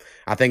growing up.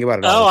 I think about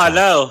it all the time. I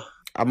know.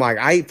 I'm like,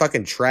 I eat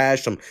fucking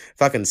trash, some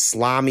fucking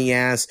slimy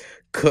ass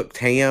cooked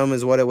ham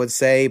is what it would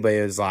say. But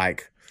it was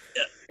like...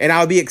 And I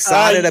would be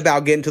excited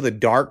about getting to the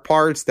dark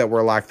parts that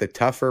were like the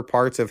tougher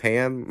parts of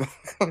ham.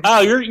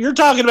 Oh, you're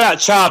talking about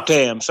chopped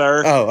ham,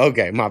 sir. Oh,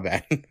 okay, my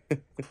bad.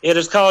 It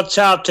is called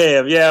chopped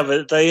ham, yeah,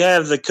 but they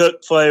have the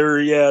cooked flavor,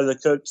 the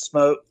cooked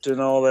smoked and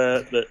all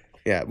that. But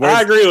yeah,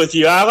 I agree with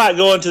you. I like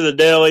going to the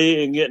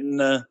deli and getting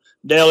the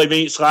deli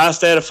meat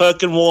sliced at a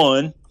fucking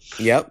 1.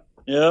 Yep.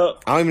 I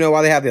don't even know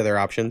why they have the other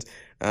options.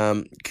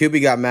 Kubi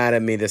got mad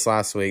at me this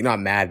last week. Not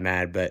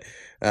mad, but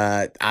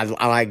I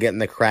like getting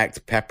the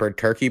cracked peppered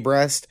turkey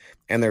breast.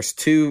 And there's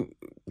 2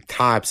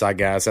 types, I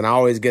guess. And I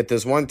always get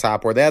this one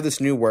type where they have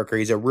this new worker.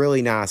 He's a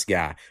really nice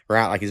guy,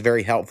 right? Like he's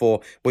very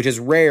helpful, which is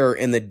rare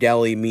in the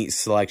deli meat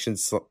selection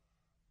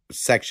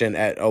section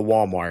at a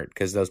Walmart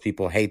because those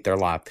people hate their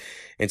life.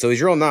 And so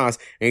he's real nice.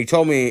 And he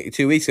told me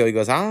 2 weeks ago, he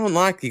goes,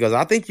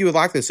 I think you would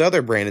like this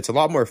other brand. It's a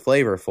lot more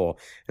flavorful.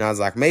 And I was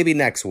like, maybe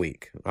next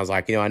week. I was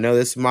like, I know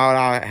this is what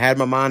I had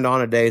my mind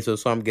on today, so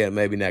I'm getting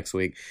maybe next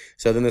week.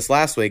 So then this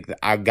last week,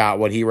 I got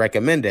what he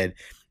recommended.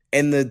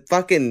 And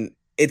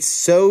it's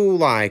so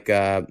like,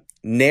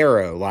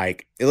 narrow,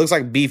 like it looks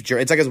like beef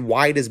jerky. It's like as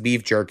wide as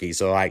beef jerky.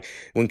 So like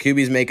when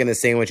Kubi's making the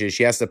sandwiches,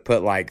 she has to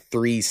put like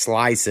 3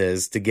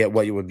 slices to get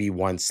what would be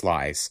 1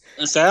 slice.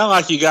 It sounds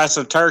like you got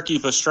some turkey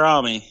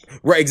pastrami.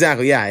 Right,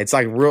 exactly. Yeah, it's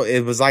like real.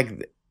 It was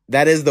like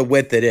that is the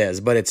width it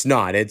is, but it's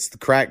not. It's the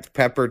cracked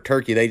pepper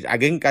turkey. I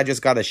think I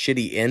just got a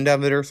shitty end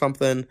of it or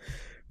something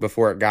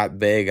before it got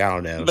big. I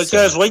don't know.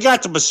 Because we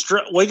got the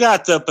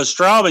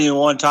pastrami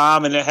one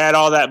time, and it had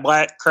all that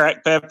black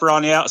cracked pepper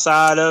on the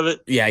outside of it.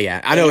 Yeah.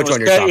 I know which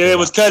one you're talking about. It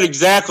was cut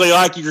exactly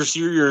like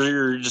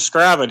you're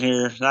describing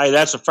here. Hey,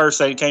 that's the first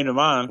thing that came to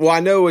mind. Well,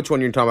 I know which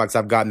one you're talking about because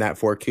I've gotten that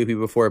for Kubi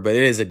before, but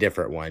it is a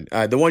different one.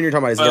 The one you're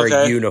talking about is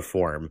very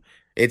uniform.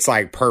 It's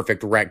like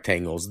perfect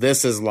rectangles.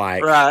 This is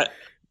like... Right.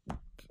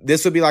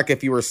 This would be like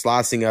if you were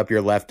slicing up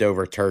your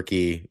leftover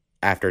turkey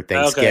after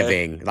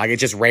Thanksgiving. Okay. Like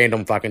it's just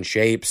random fucking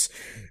shapes.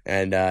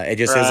 And it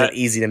just isn't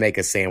easy to make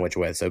a sandwich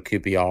with. So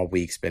Koopy all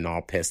week's been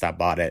all pissed I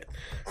bought it.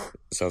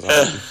 So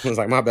I was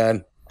like, my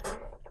bad.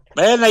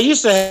 Man, they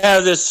used to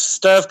have this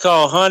stuff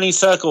called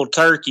honeysuckle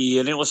turkey,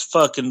 and it was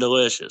fucking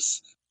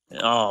delicious.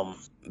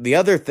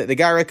 The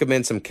guy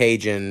recommends some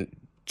Cajun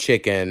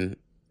chicken,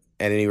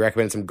 and then he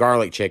recommended some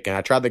garlic chicken.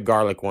 I tried the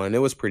garlic one.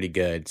 It was pretty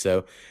good.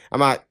 So I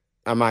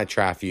might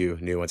try a few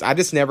new ones. I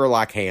just never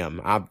like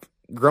ham.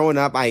 Growing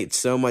up, I ate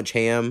so much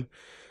ham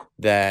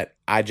that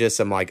I just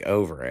am like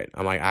over it.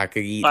 I'm like, I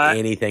could eat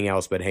anything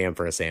else but ham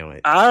for a sandwich.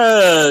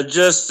 I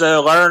just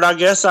learned, I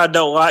guess I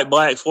don't like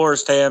Black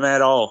Forest ham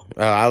at all.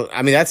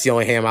 I mean, that's the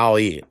only ham I'll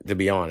eat, to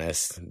be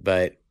honest.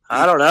 But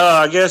I don't know.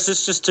 I guess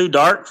it's just too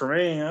dark for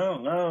me. I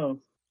don't know.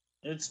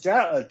 It's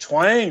got a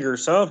twang or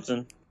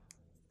something.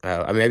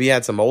 I mean, maybe you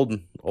had some old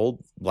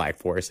Black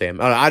Forest ham.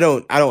 I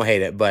don't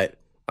hate it, but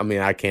I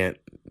mean, I can't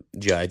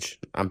judge.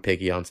 I'm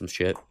picky on some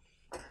shit.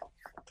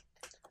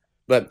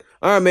 But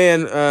all right,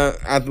 man.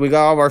 We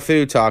got all of our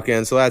food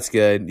talking, so that's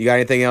good. You got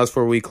anything else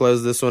before we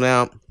close this one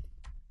out?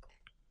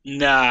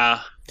 Nah.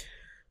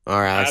 All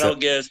right. I don't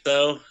guess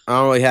so. I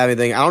don't really have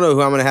anything. I don't know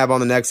who I'm going to have on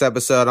the next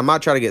episode. I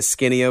might try to get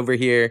Skinny over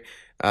here.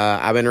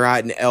 I've been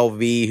writing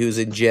LV, who's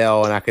in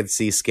jail, and I could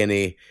see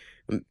Skinny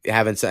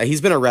he's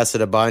been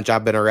arrested a bunch.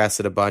 I've been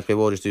arrested a bunch. Maybe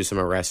we'll just do some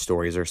arrest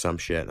stories or some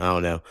shit. I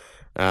don't know.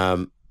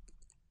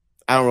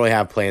 I don't really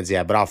have plans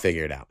yet, but I'll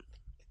figure it out.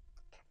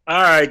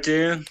 All right,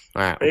 then.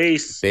 All right.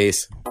 Peace.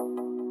 Peace.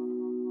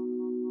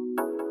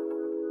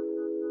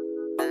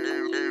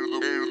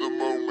 The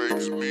Mo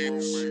makes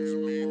beats.